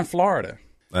isn't down in Florida.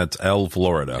 That's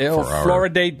Florida El for our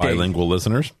Florida bilingual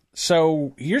listeners.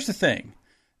 So here's the thing.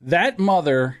 That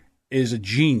mother is a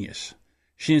genius.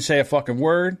 She didn't say a fucking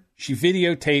word. She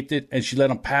videotaped it, and she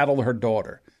let him paddle her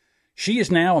daughter. She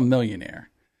is now a millionaire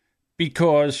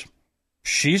because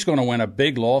she's going to win a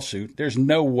big lawsuit. There's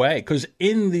no way. Because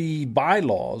in the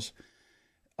bylaws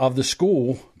of the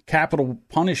school, capital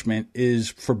punishment is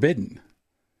forbidden.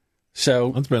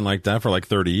 So It's been like that for like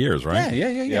 30 years, right?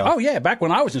 Yeah. Oh, yeah. Back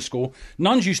when I was in school,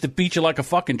 nuns used to beat you like a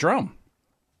fucking drum.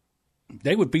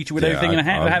 They would beat you with everything in a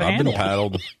hand that had a I've handle. been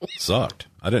paddled. Sucked.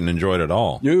 I didn't enjoy it at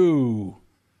all. No.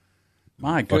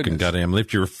 My Fucking goodness. goddamn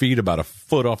lift your feet about a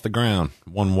foot off the ground.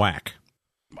 One whack.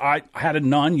 I had a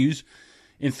nun use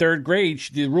in third grade,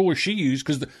 the ruler she used,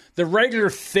 because the regular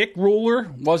thick ruler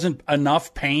wasn't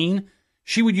enough pain.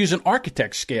 She would use an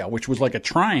architect's scale, which was like a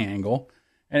triangle,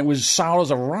 and it was solid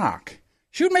as a rock.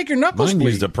 She would make your knuckles Mine bleed.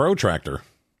 used a protractor.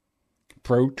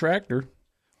 Protractor.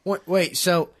 Wait,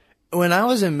 so when I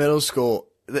was in middle school,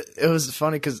 it was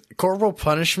funny because corporal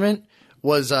punishment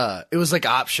was it was like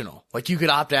optional. Like you could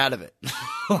opt out of it.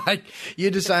 Like you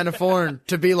had to sign a form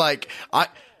to be like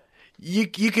you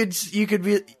could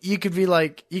be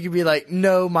like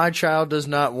no, my child does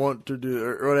not want to do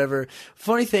or whatever.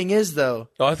 Funny thing is though,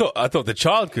 Oh, I thought the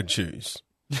child could choose.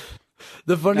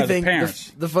 the funny No, the thing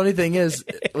parents. the funny thing is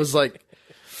it was like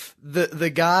the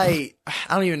guy,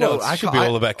 I don't even know. Well, it should be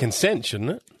all about consent, shouldn't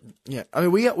it? Yeah, I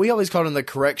mean, we always called him the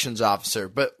corrections officer,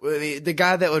 but the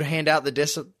guy that would hand out the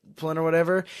discipline or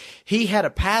whatever, he had a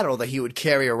paddle that he would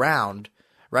carry around,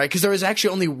 right? Because there was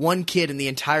actually only one kid in the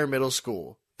entire middle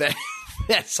school that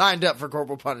that signed up for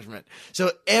corporal punishment.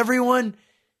 So everyone,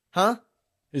 huh?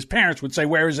 His parents would say,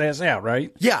 wear his ass out,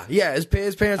 right? Yeah. His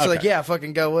parents are like, yeah,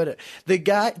 fucking go with it. The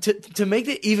guy, to make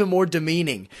it even more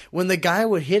demeaning, when the guy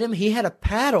would hit him, he had a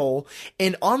paddle,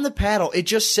 and on the paddle, it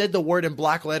just said the word in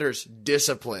black letters,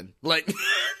 discipline. Like,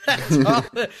 that's all.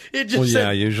 It just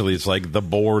said, usually it's like the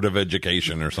Board of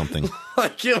Education or something.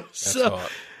 like, it was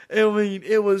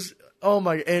it was, oh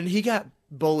my, and he got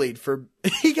bullied for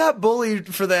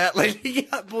that. Like, he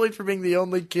got bullied for being the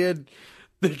only kid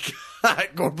that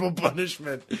got corporal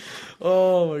punishment.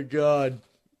 Oh my God.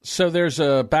 So there's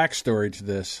a backstory to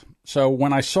this. So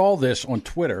when I saw this on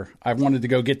Twitter, I wanted to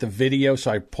go get the video,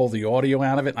 so I pulled the audio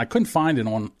out of it. I couldn't find it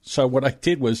on. So what I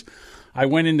did was I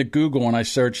went into Google and I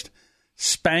searched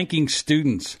spanking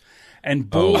students. And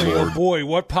boy, oh boy,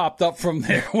 what popped up from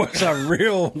there was a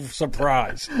real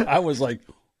surprise. I was like,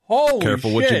 holy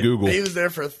Careful shit. what you Google. He was there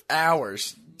for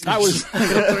hours. I was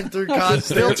filtering through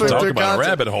content. Talk about a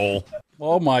rabbit hole.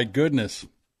 Oh my goodness.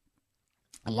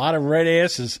 A lot of red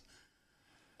asses.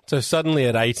 So suddenly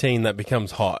at 18, that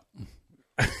becomes hot.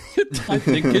 I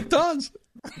think it does.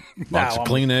 Lots of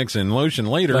Kleenex and lotion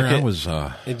later.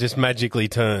 It just magically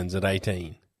turns at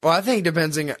 18. Well, I think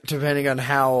depending on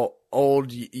how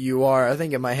old you are, I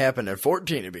think it might happen at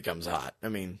 14. It becomes hot. I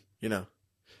mean, you know,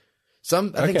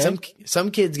 I think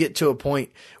some kids get to a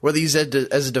point where they use it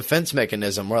as a defense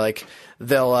mechanism, where like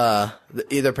they'll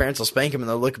either parents will spank them and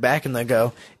they'll look back and they'll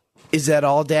go, "Is that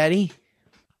all, Daddy?"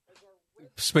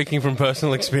 Speaking from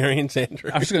personal experience,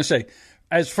 Andrew. I was going to say,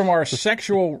 as from our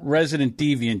sexual resident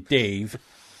deviant, Dave,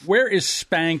 where is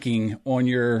spanking on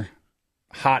your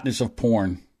hotness of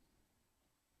porn?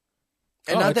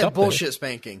 And not that bullshit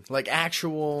spanking, like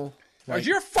actual. What's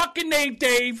your fucking name,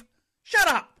 Dave? Shut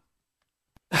up.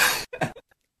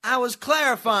 I was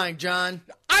clarifying, John.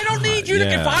 I don't need you to.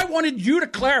 If I wanted you to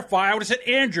clarify, I would have said,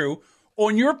 Andrew,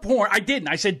 on your porn. I didn't.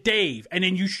 I said Dave. And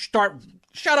then you start.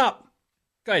 Shut up.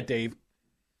 Go ahead, Dave.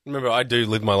 Remember, I do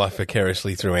live my life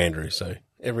vicariously through Andrew, so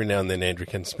every now and then Andrew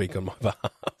can speak on my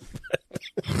behalf.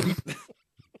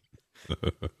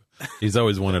 He's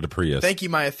always wanted a Prius. Thank you,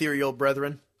 my ethereal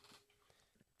brethren.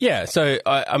 Yeah, so,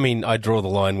 I mean, I draw the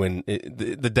line when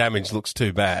the damage looks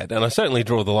too bad, and I certainly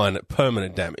draw the line at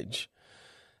permanent damage.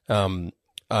 I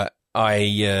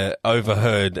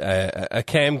overheard a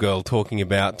cam girl talking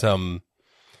about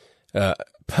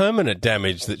permanent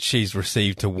damage that she's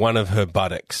received to one of her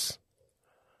buttocks.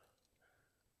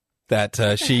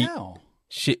 That she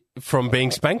from being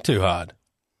spanked too hard.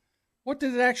 What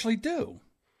did it actually do?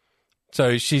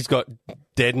 So she's got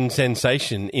deadened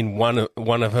sensation in one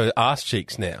of her ass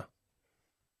cheeks now.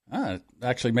 It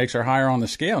actually makes her higher on the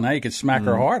scale. Now you can smack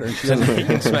her harder. And she So you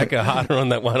can smack her harder on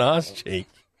that one ass cheek.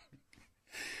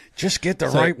 Just get the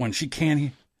right one. She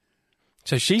can't.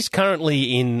 So she's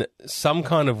currently in some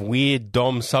kind of weird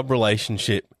dom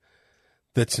sub-relationship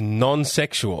that's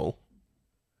non-sexual.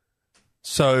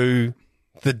 So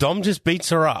the dom just beats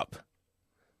her up.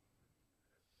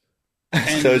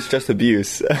 So it's just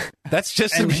abuse. That's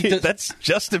just abuse. That's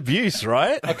just abuse,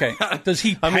 right? Okay. Does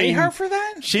he pay her for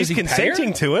that? She's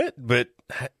consenting to it, but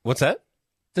what's that?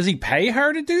 Does he pay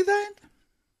her to do that?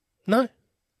 No.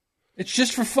 It's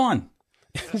just for fun.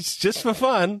 It's just for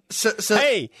fun. So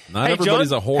not everybody's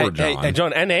John, a whore, John. Hey,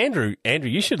 John and Andrew. Andrew,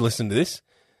 you should listen to this.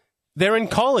 They're in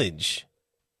college.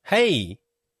 Hey,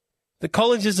 the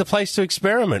college is a place to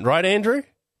experiment, right, Andrew?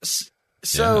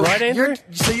 So, right, Andrew?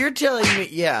 You're telling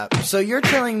me, So you're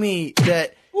telling me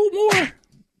that more.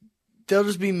 They'll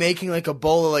just be making like a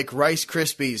bowl of like Rice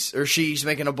Krispies, or she's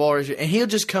making a bowl, and he'll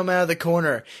just come out of the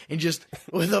corner and just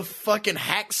with a fucking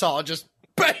hacksaw, just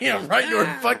bam right to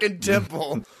her fucking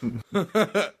temple.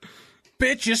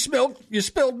 Bitch, you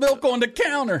spilled milk on the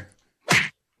counter.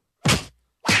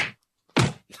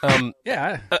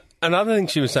 Another thing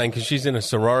she was saying, because she's in a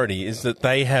sorority, is that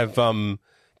they have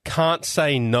can't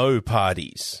say no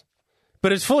parties,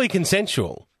 but it's fully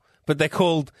consensual. But they're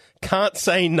called can't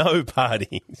say no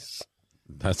parties.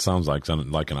 That sounds like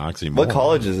something like an oxymoron. What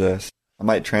college is this? I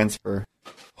might transfer.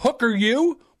 Hooker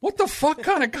U? What the fuck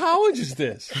kind of college is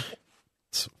this?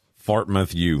 It's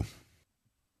Fartmouth U.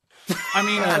 I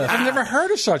mean, I've never heard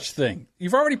of such thing.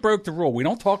 You've already broke the rule. We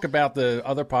don't talk about the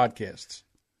other podcasts.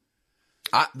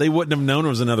 They wouldn't have known it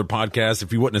was another podcast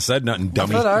if you wouldn't have said nothing,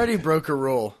 dummy. I thought I already broke a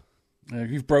rule.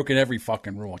 You've broken every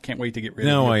fucking rule. I can't wait to get rid of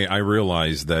you. No, I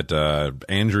realize that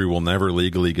Andrew will never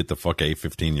legally get to fuck a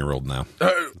 15-year-old now.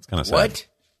 It's kind of sad. What?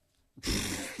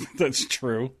 That's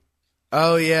true.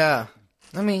 Oh, yeah.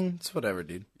 I mean, it's whatever,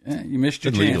 dude. Yeah, you missed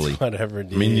your Legally. chance. Whatever,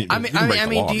 dude. I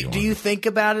mean, do you think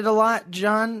about it a lot,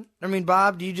 John? I mean,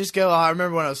 Bob, do you just go, I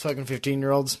remember when I was fucking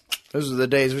 15-year-olds. Those were the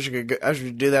days. I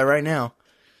should do that right now.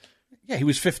 Yeah, he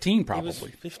was 15 probably. He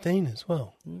was 15 as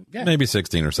well. Yeah. Maybe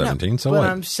 16 or 17. So but what?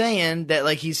 I'm saying that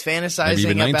like he's Maybe fantasizing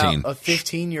even 19. about a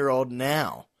 15-year-old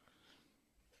now.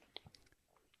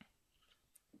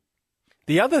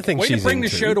 The other thing Way she's to bring into,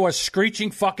 the show to a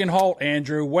screeching fucking halt,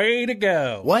 Andrew. Way to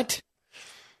go. What?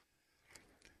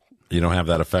 You don't have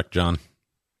that effect, John?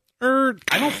 I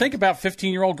don't think about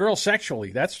 15-year-old girls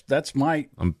sexually. That's my...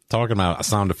 I'm talking about a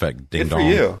sound effect. Ding Good dong. for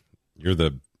you. You're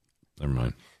the... Never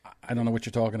mind. I don't know what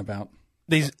you're talking about.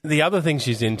 the other thing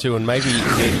she's into, and maybe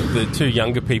the two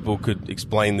younger people could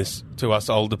explain this to us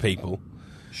older people,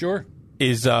 Sure.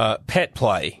 is pet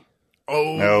play.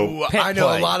 Oh, No. I know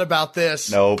play. a lot about this.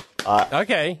 Nope.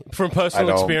 Okay, from personal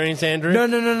I don't. experience, Andrew.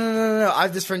 No. I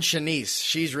have this friend Shanice.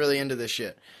 She's really into this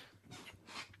shit.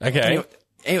 Okay.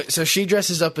 Anyway, so she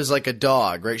dresses up as like a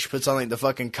dog, right? She puts on like the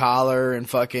fucking collar and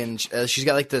fucking. She's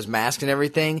got like this mask and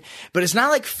everything, but it's not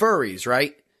like furries,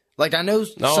 right? Like I know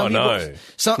some people.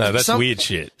 No, that's weird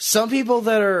shit. Some people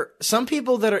that are.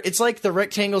 It's like the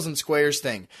rectangles and squares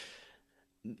thing.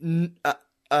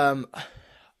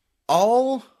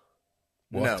 All.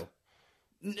 What? No.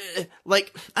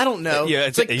 Like I don't know. Yeah,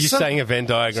 It's like are you saying a Venn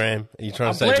diagram? Are you trying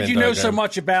I'm to say glad Venn you know diagram? so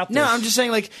much about this. No, I'm just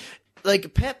saying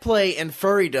like pet play and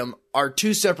furrydom are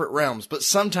two separate realms, but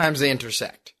sometimes they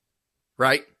intersect.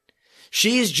 Right?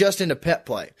 She's just into pet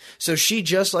play. So she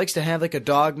just likes to have like a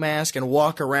dog mask and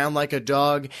walk around like a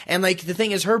dog. And like the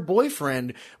thing is her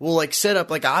boyfriend will like set up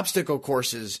like obstacle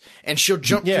courses and she'll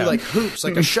jump through like hoops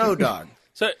like a show dog.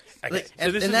 So, Like,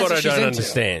 so this and is that's what I she's don't into.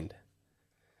 understand.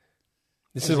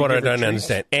 This is what I don't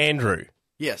understand. Andrew,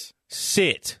 Yes.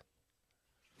 sit.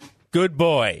 Good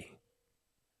boy.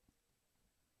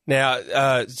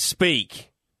 Now, speak.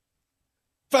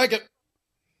 Fuck it.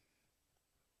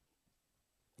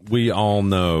 We all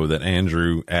know that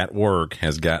Andrew at work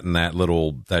has gotten that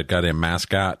goddamn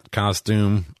mascot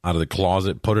costume out of the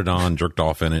closet, put it on, jerked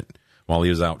off in it while he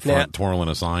was out front twirling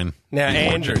a sign. Now,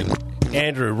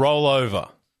 Andrew, roll over.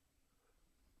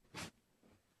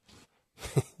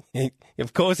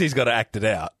 Of course, he's got to act it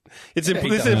out. This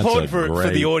is important for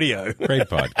the audio. Great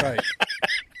podcast. Right.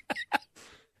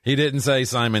 He didn't say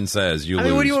Simon Says. You I lose.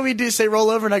 mean, what do you want me to do? Say roll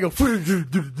over and I go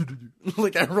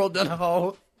like I rolled down a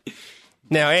hole.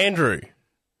 Now, Andrew,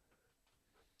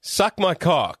 suck my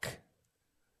cock.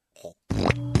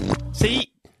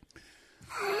 See,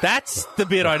 that's the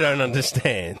bit I don't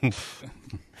understand.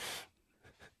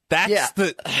 That's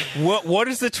what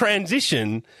is the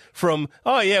transition from?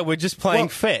 Oh yeah, we're just playing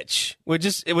fetch. We're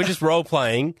just role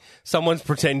playing. Someone's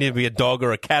pretending to be a dog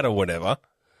or a cat or whatever,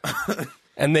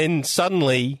 and then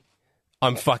suddenly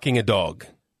I'm fucking a dog.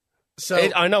 So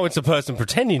I know it's a person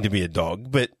pretending to be a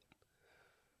dog, but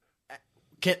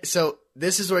so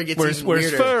this is where it gets even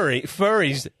whereas weirder.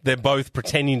 furries, they're both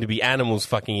pretending to be animals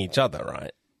fucking each other,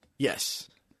 right? Yes.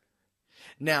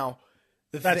 Now,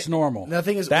 That's normal. The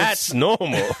thing is, That's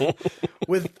normal.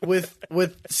 with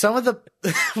some of the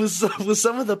with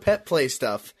some of the pet play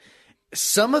stuff,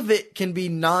 some of it can be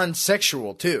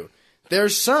non-sexual too.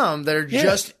 There's some that are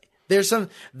just they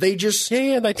just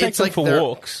they take them for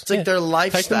walks. It's like their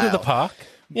lifestyle. Take them to the park.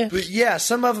 Yeah, but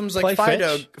some of them's like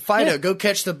Fido, go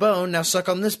catch the bone. Now suck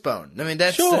on this bone. I mean,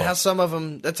 that's how some of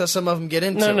them. That's how some of them get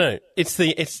into. No, it's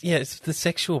the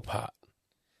sexual part.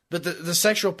 But the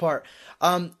sexual part.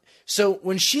 So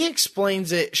when she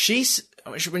explains it,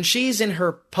 when she's in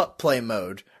her pup play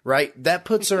mode, right? That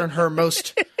puts her in her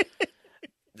most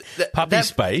puppy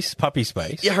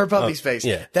space. Yeah, her puppy space.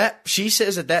 Yeah. That she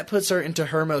says that puts her into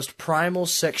her most primal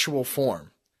sexual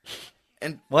form.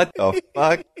 And what the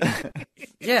fuck?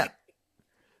 Yeah.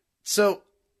 So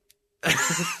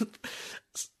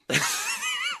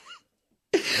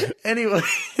anyway,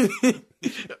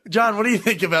 John, what do you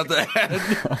think about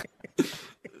that?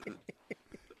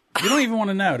 You don't even want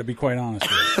to know, to be quite honest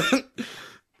with you.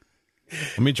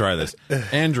 Let me try this.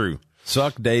 Andrew,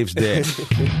 suck Dave's dick.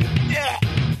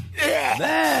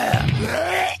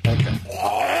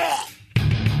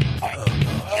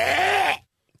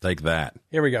 Take that.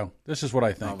 Here we go. This is what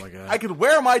I think. Oh my god. I could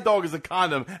wear my dog as a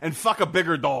condom and fuck a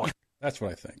bigger dog. That's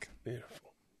what I think.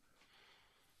 Beautiful.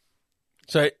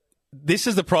 So this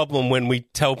is the problem when we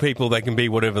tell people they can be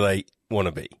whatever they want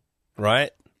to be, right?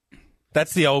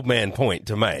 That's the old man point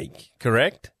to make,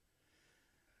 correct?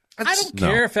 I don't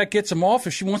care if that gets him off.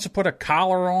 If she wants to put a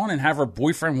collar on and have her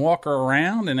boyfriend walk her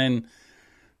around and then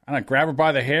grab her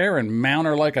by the hair and mount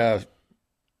her like a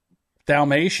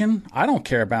Dalmatian, I don't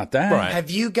care about that. Right.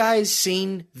 Have you guys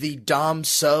seen the Dom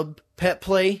sub pet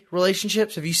play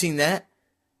relationships? Have you seen that?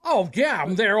 Oh, yeah,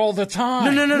 I'm there all the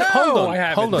time. No. Hold on, I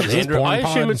haven't. Andrew. I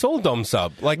assume it's all dom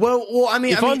sub. Like, Well, I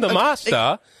mean, if I'm the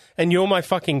master and you're my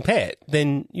fucking pet,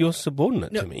 then you're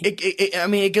subordinate to me.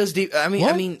 It goes deep. I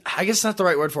mean, I guess it's not the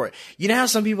right word for it. You know how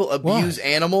some people abuse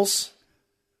animals?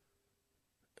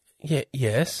 Yeah.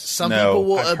 Yes. Some people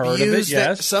will abuse.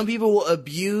 Yes. Some people will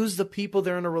abuse the people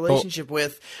they're in a relationship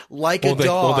with, like a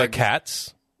dog,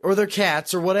 or their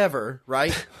cats, or whatever.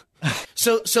 Right.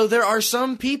 So there are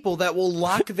some people that will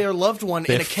lock their loved one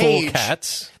in a cage. 4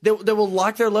 cats. They will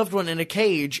lock their loved one in a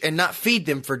cage and not feed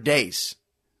them for days.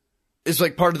 It's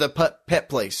like part of the pet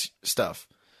place stuff.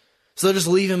 So they'll just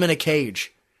leave him in a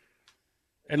cage.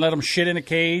 And let them shit in a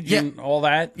cage and all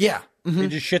that? Yeah. Mm-hmm. They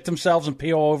just shit themselves and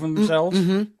pee all over themselves?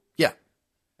 Mm-hmm. Yeah.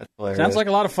 That's hilarious. Sounds like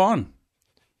a lot of fun.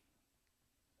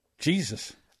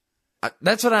 Jesus.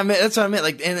 That's what I meant. That's what I meant.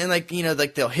 Like, and like, you know,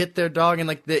 like they'll hit their dog and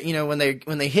like the, you know, when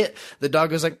they hit, the dog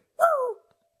goes like,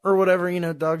 or whatever, you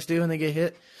know, dogs do when they get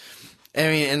hit. I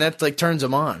mean, and that like turns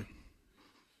them on.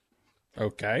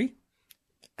 Okay.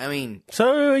 I mean,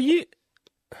 so you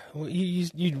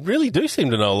really do seem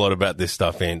to know a lot about this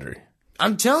stuff, Andrew.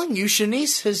 I'm telling you,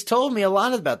 Shanice has told me a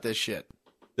lot about this shit.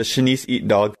 Does Shanice eat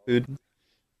dog food?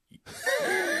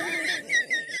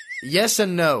 Yes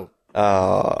and no.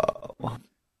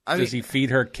 Does he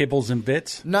feed her kibbles and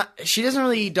bits? She doesn't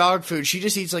really eat dog food. She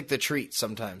just eats like the treats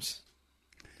sometimes.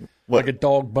 Like a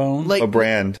dog bone? Like a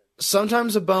brand.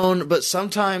 Sometimes a bone, but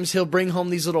sometimes he'll bring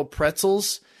home these little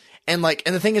pretzels. And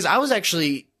the thing is, I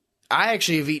actually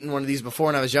have eaten one of these before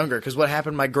when I was younger. Because what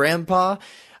happened, my grandpa,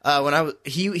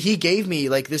 he gave me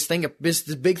like this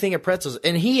big thing of pretzels,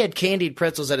 and he had candied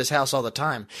pretzels at his house all the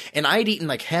time. And I'd eaten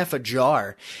like half a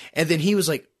jar, and then he was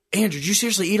like, "Andrew, did you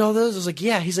seriously eat all those?" I was like,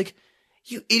 "Yeah." He's like,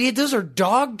 "You idiot! Those are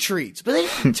dog treats, but they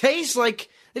didn't taste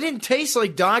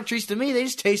like dog treats to me. They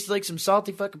just tasted like some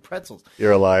salty fucking pretzels."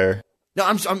 You're a liar. No,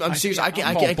 I'm serious. I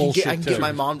can get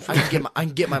my mom. I can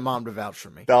get my mom to vouch for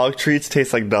me. Dog treats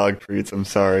taste like dog treats. I'm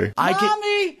sorry.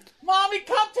 Mommy,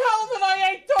 come tell them that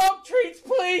I ate dog treats,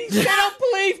 please. They don't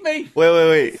believe me.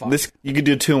 Wait. Fuck. You could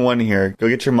do 2-in-1 here. Go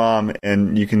get your mom,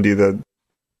 and you can do the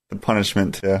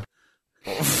punishment too.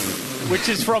 Which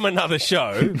is from another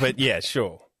show, but yeah,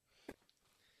 sure.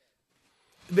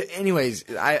 But anyways,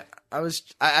 I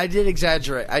did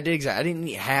exaggerate. I didn't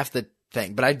eat half the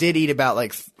thing, but I did eat about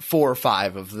like 4 or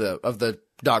 5 of the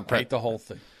dog pretzels. Ate the whole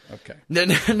thing. Okay.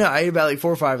 No, I ate about like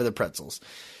 4 or 5 of the pretzels.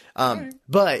 Right.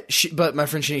 But my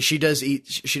friend Shani, she does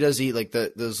eat like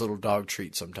those little dog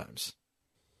treats sometimes.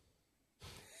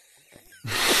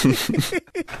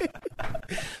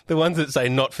 The ones that say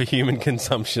not for human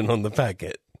consumption on the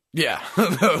packet. Yeah,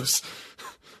 those.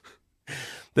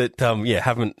 That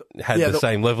haven't had the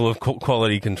same level of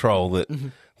quality control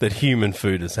that human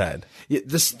food has had. Yeah,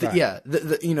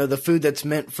 the food that's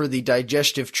meant for the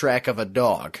digestive tract of a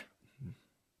dog.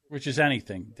 Which is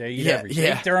anything. They eat everything.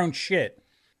 They eat their own shit.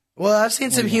 Well, I've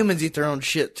seen some humans eat their own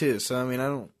shit too, so I mean, I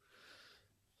don't.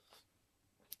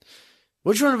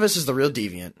 Which one of us is the real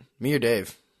deviant? Me or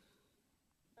Dave?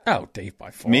 Oh, Dave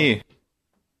by far. Me.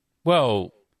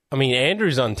 Well, I mean,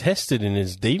 Andrew's untested in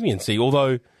his deviancy,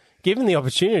 although given the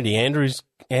opportunity,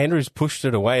 Andrew's pushed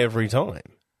it away every time.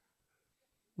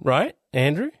 Right,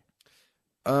 Andrew?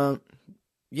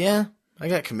 Yeah, I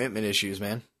got commitment issues,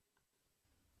 man.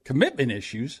 Commitment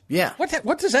issues? Yeah.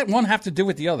 What does that one have to do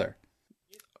with the other?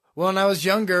 Well, when I was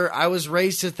younger, I was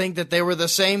raised to think that they were the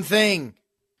same thing.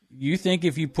 You think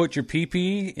if you put your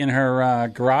pee-pee in her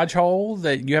garage hole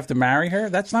that you have to marry her?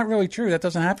 That's not really true. That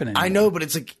doesn't happen anymore. I know, but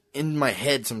it's like in my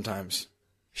head sometimes.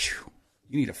 Whew.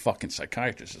 You need a fucking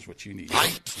psychiatrist is what you need.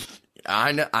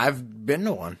 I know. I've been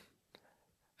to one.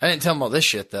 I didn't tell him all this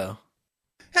shit, though.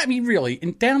 I mean, really,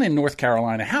 down in North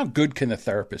Carolina, how good can the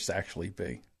therapist actually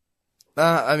be?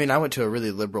 I mean, I went to a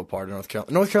really liberal part of North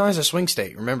Carolina. North Carolina's a swing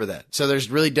state. Remember that. So there's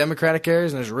really Democratic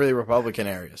areas and there's really Republican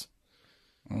areas.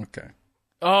 Okay.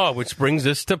 Oh, which brings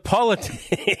us to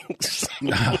politics.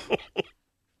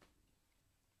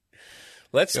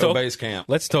 Let's talk base camp.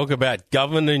 Let's talk about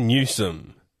Governor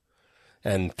Newsom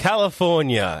and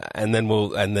California, and then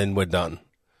we're done.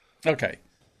 Okay.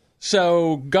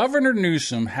 So Governor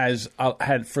Newsom has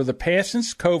had, for the past,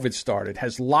 since COVID started,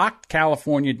 has locked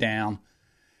California down.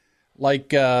 Like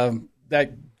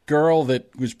that girl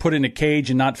that was put in a cage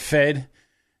and not fed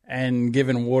and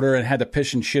given water and had to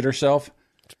piss and shit herself.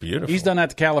 It's beautiful. He's done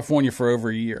that to California for over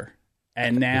a year.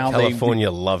 And now California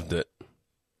loved it.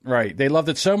 Right. They loved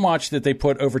it so much that they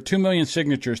put over 2 million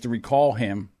signatures to recall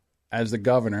him as the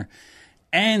governor.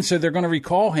 And so they're going to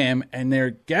recall him,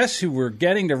 and guess who we're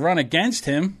getting to run against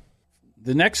him?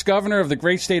 The next governor of the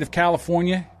great state of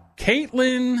California,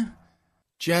 Caitlyn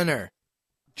Jenner.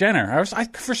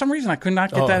 For some reason, I could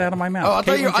not get that out of my mouth. Oh, I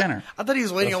thought he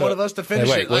was waiting on one of us to finish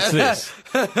it. What's this?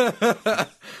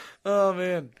 Oh,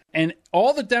 man. And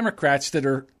all the Democrats that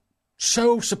are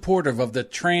so supportive of the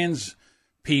trans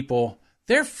people,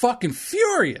 they're fucking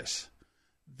furious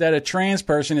that a trans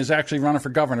person is actually running for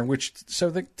governor.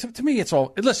 To me, it's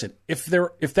all. Listen, if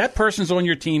that person's on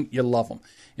your team, you love them.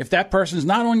 If that person's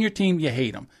not on your team, you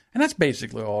hate them. And that's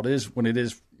basically all it is when it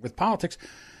is with politics.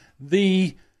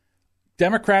 The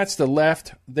Democrats, the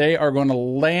left, they are going to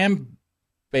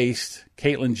lambaste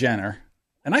Caitlyn Jenner.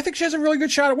 And I think she has a really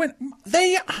good shot at winning.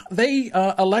 They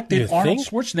elected Arnold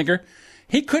Schwarzenegger.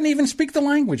 He couldn't even speak the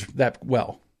language that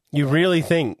well. You really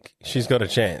think she's got a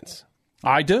chance?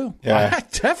 I do. Yeah. I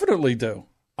definitely do.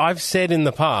 I've said in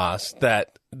the past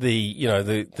that the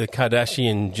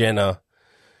Kardashian Jenner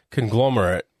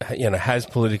conglomerate, has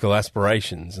political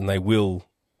aspirations, and they will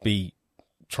be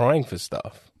trying for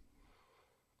stuff.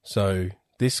 So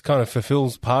this kind of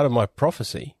fulfills part of my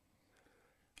prophecy.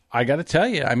 I got to tell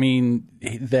you, I mean,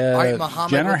 Muhammad,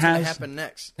 Jenner what's has going to happen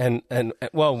next? And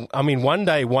well, I mean, one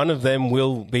day one of them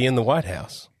will be in the White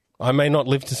House. I may not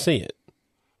live to see it.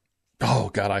 Oh,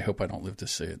 God, I hope I don't live to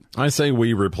see it. I say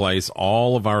we replace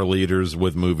all of our leaders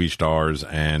with movie stars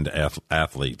and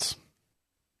athletes.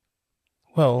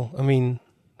 Well, I mean,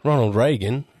 Ronald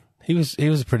Reagan, he was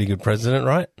a pretty good president,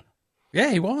 right? Yeah,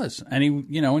 he was. And he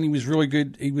was really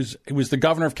good. He was the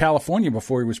governor of California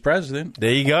before he was president.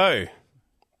 There you go.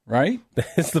 Right?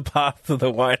 There's the path to the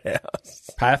White House.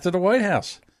 Path to the White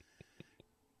House.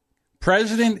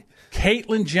 President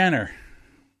Caitlyn Jenner.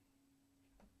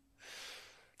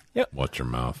 Yep. Watch your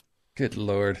mouth. Good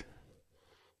Lord.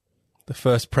 The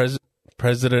first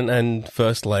president and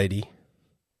first lady.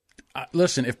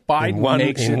 Listen, if Biden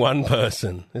makes it... In one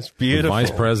person. It's beautiful.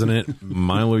 Vice President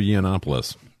Milo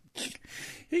Yiannopoulos.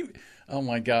 Oh,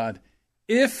 my God.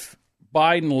 If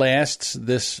Biden lasts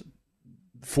this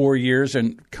 4 years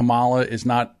and Kamala is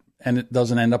not, and it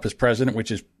doesn't end up as president, which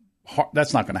is,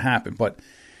 that's not going to happen. But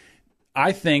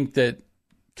I think that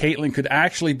Caitlyn could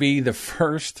actually be the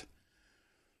first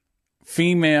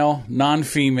female,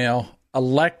 non-female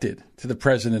elected to the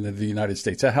president of the United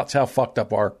States. That's how fucked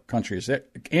up our country is.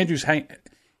 Andrew's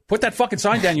put that fucking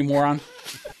sign down, you moron.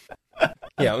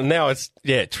 Yeah, now it's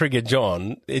trigger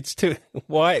John. It's too.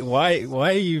 Why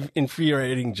are you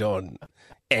infuriating John,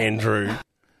 Andrew?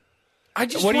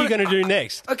 What are you going to do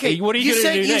next? Okay, what are you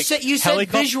going to do next? You said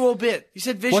visual bit. You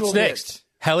said visual. What's next?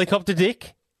 Helicopter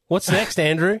dick. What's next,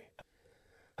 Andrew?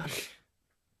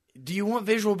 Do you want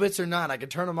visual bits or not? I can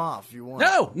turn them off if you want.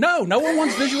 No one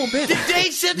wants visual bits. They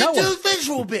said to do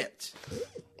visual bits.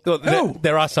 Well,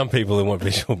 there are some people who want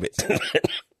visual bits.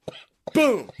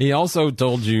 Boom. He also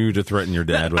told you to threaten your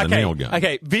dad with a nail gun.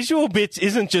 Okay, visual bits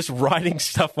isn't just writing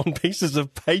stuff on pieces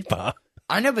of paper.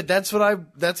 I know, but that's what I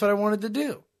wanted to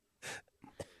do.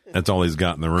 That's all he's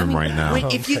got in the room right now. Wait,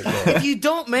 if you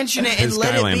don't mention it and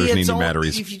let it be its own,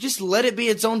 if you just let it be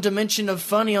its own dimension of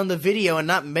funny on the video and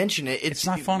not mention it, it's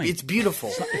not funny. It's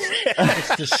beautiful.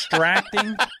 It's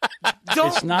distracting.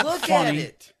 Don't not look funny. at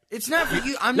it. It's not for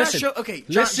you. I'm not showing. Okay,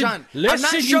 listen, John. I'm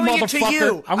not showing it to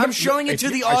you. I'm showing it to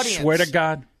the audience.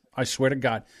 I swear to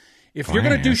God. If you're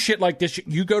going to do shit like this,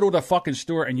 you go to the fucking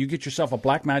store and you get yourself a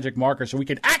black magic marker so we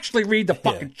can actually read the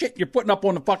fucking shit you're putting up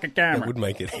on the fucking camera. That would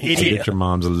make it easier. easier. Get your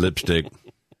mom's a lipstick.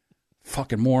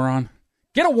 Fucking moron.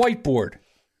 Get a whiteboard.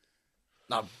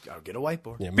 I'll get a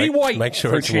whiteboard. Yeah, Be white. Make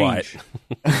sure it's white.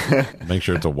 Make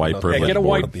sure it's a white privilege Get a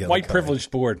board. white privilege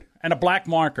board and a black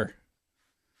marker.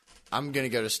 I'm going to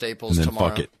go to Staples and then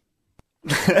tomorrow. Fuck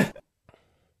it.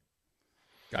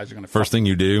 Guys are going to First thing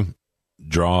you do,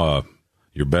 draw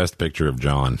your best picture of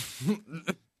John.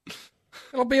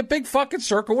 It'll be a big fucking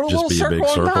circle with a Just little be a circle big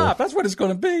on circle. top. That's what it's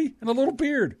going to be. And a little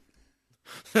beard.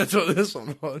 That's what this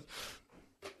one was.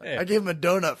 Hey. I gave him a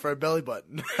donut for a belly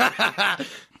button.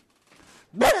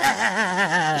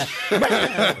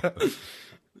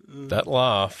 That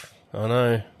laugh. I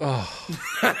know.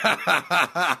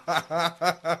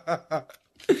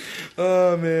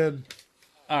 Oh, man.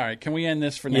 All right, can we end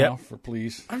this for now,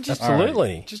 please? I'm just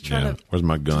Absolutely. Just trying to. Where's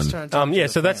my gun?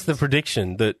 So that's the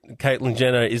prediction, that Caitlyn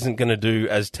Jenner isn't going to do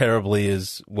as terribly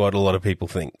as what a lot of people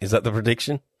think. Is that the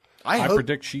prediction? I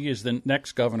predict she is the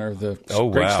next governor of the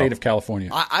great state of California.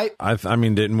 I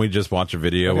mean, didn't we just watch a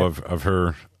video of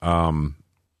her?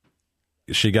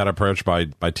 She got approached by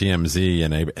TMZ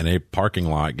in a parking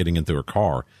lot getting into her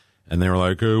car, and they were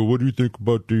like, "What do you think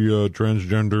about the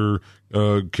transgender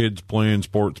kids playing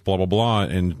sports?" Blah blah blah,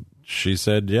 and she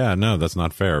said, "Yeah, no, that's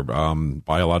not fair.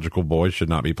 Biological boys should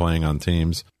not be playing on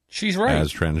teams." She's right.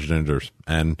 As transgenders.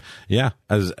 And yeah,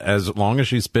 as long as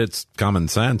she spits common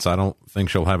sense, I don't think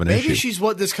she'll have an issue. Maybe she's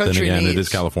what this country then again, needs. it is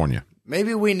California.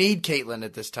 Maybe we need Caitlyn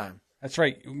at this time. That's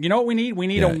right. You know what we need? We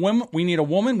need a woman. We need a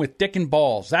woman with dick and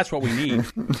balls. That's what we need.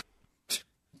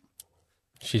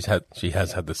 She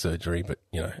has had the surgery, but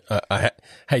you know, I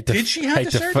hate to. Did she have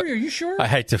the surgery? Are you sure? I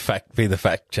hate to be the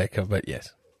fact checker, but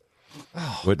yes.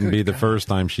 Oh, wouldn't be the first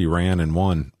time she ran and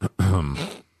won.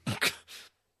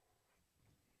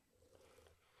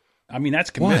 I mean, that's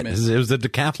commitment. What? It was a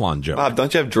decathlon joke. Bob,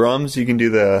 don't you have drums? You can do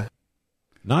the...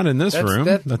 Not in this room.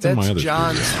 That's in my other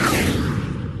John's.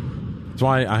 That's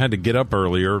why I had to get up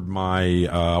earlier.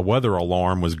 My weather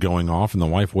alarm was going off, and the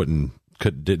wife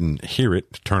didn't hear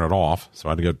it to turn it off, so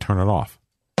I had to go turn it off.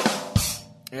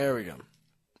 There we go.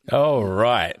 All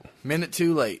right. Minute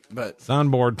too late, but...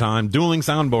 Soundboard time. Dueling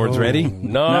soundboards. Ready?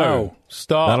 No.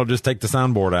 Stop. That'll just take the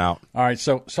soundboard out. All right,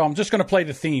 so I'm just going to play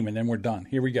the theme, and then we're done.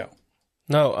 Here we go.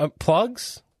 No,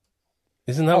 plugs?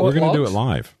 Isn't that what we're going to do it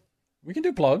live? We can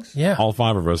do plugs. Yeah. All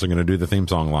 5 of us are going to do the theme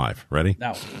song live. Ready?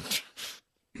 Now.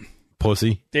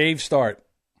 Pussy. Dave, start.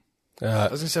 I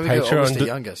was going to say we go oldest to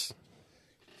youngest.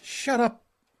 Shut up.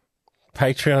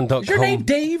 Patreon.com. Is your name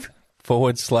Dave?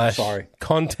 / Sorry.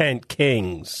 Content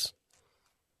Kings.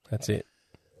 That's it.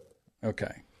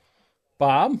 Okay.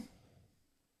 Bob?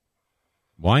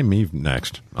 Why me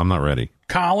next? I'm not ready.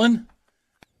 Colin?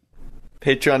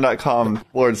 Patreon.com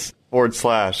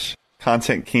 /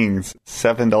 Content Kings,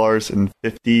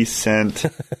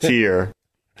 $7.50 tier.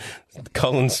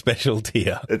 Colin's special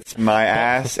tier. It's my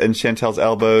ass and Chantel's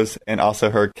elbows, and also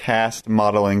her cast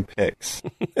modeling pics.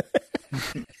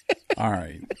 All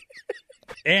right.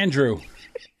 Andrew.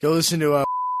 Go listen to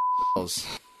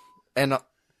and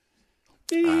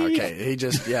okay, he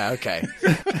just okay.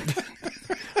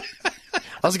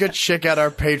 Also go check out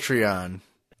our Patreon.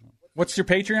 What's your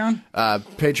Patreon?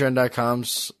 Patreon.com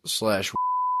 /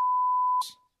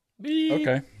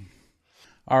 Okay.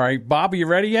 All right. Bob, are you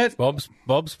ready yet?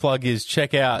 Bob's plug is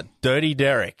check out Dirty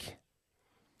Derek.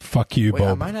 Fuck you, Wait, Bob.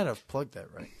 I might not have plugged that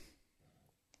right.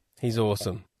 He's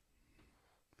awesome.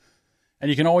 And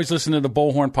you can always listen to the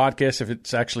Bullhorn podcast if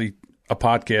it's actually a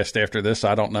podcast after this.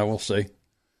 I don't know. We'll see.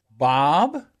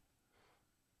 Bob?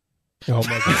 Oh,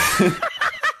 my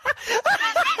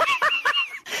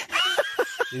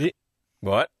God.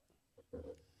 What?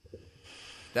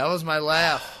 That was my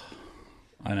laugh.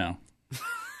 I know.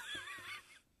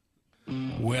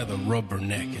 We're the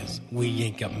Rubberneckers. We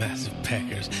ain't got massive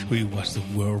peckers. We watch the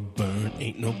world burn.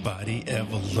 Ain't nobody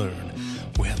ever learn.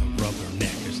 We're the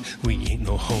Rubberneckers. We ain't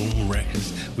no home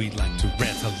wreckers. We like to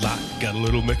rant a lot. Got a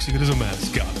little Mexican as a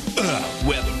mascot.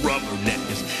 We're the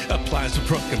Rubberneckers. Applies to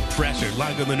fucking pressure.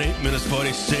 Longer than 8 minutes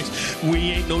 46.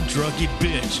 We ain't no druggy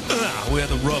bitch. We're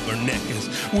the Rubberneckers.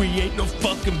 We ain't no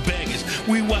fucking beggars.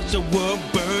 We watch the world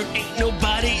burn. Ain't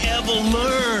nobody ever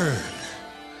learn.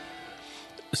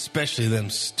 Especially them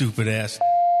stupid ass.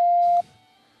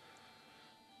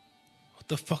 What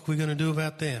the fuck we gonna do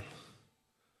about them?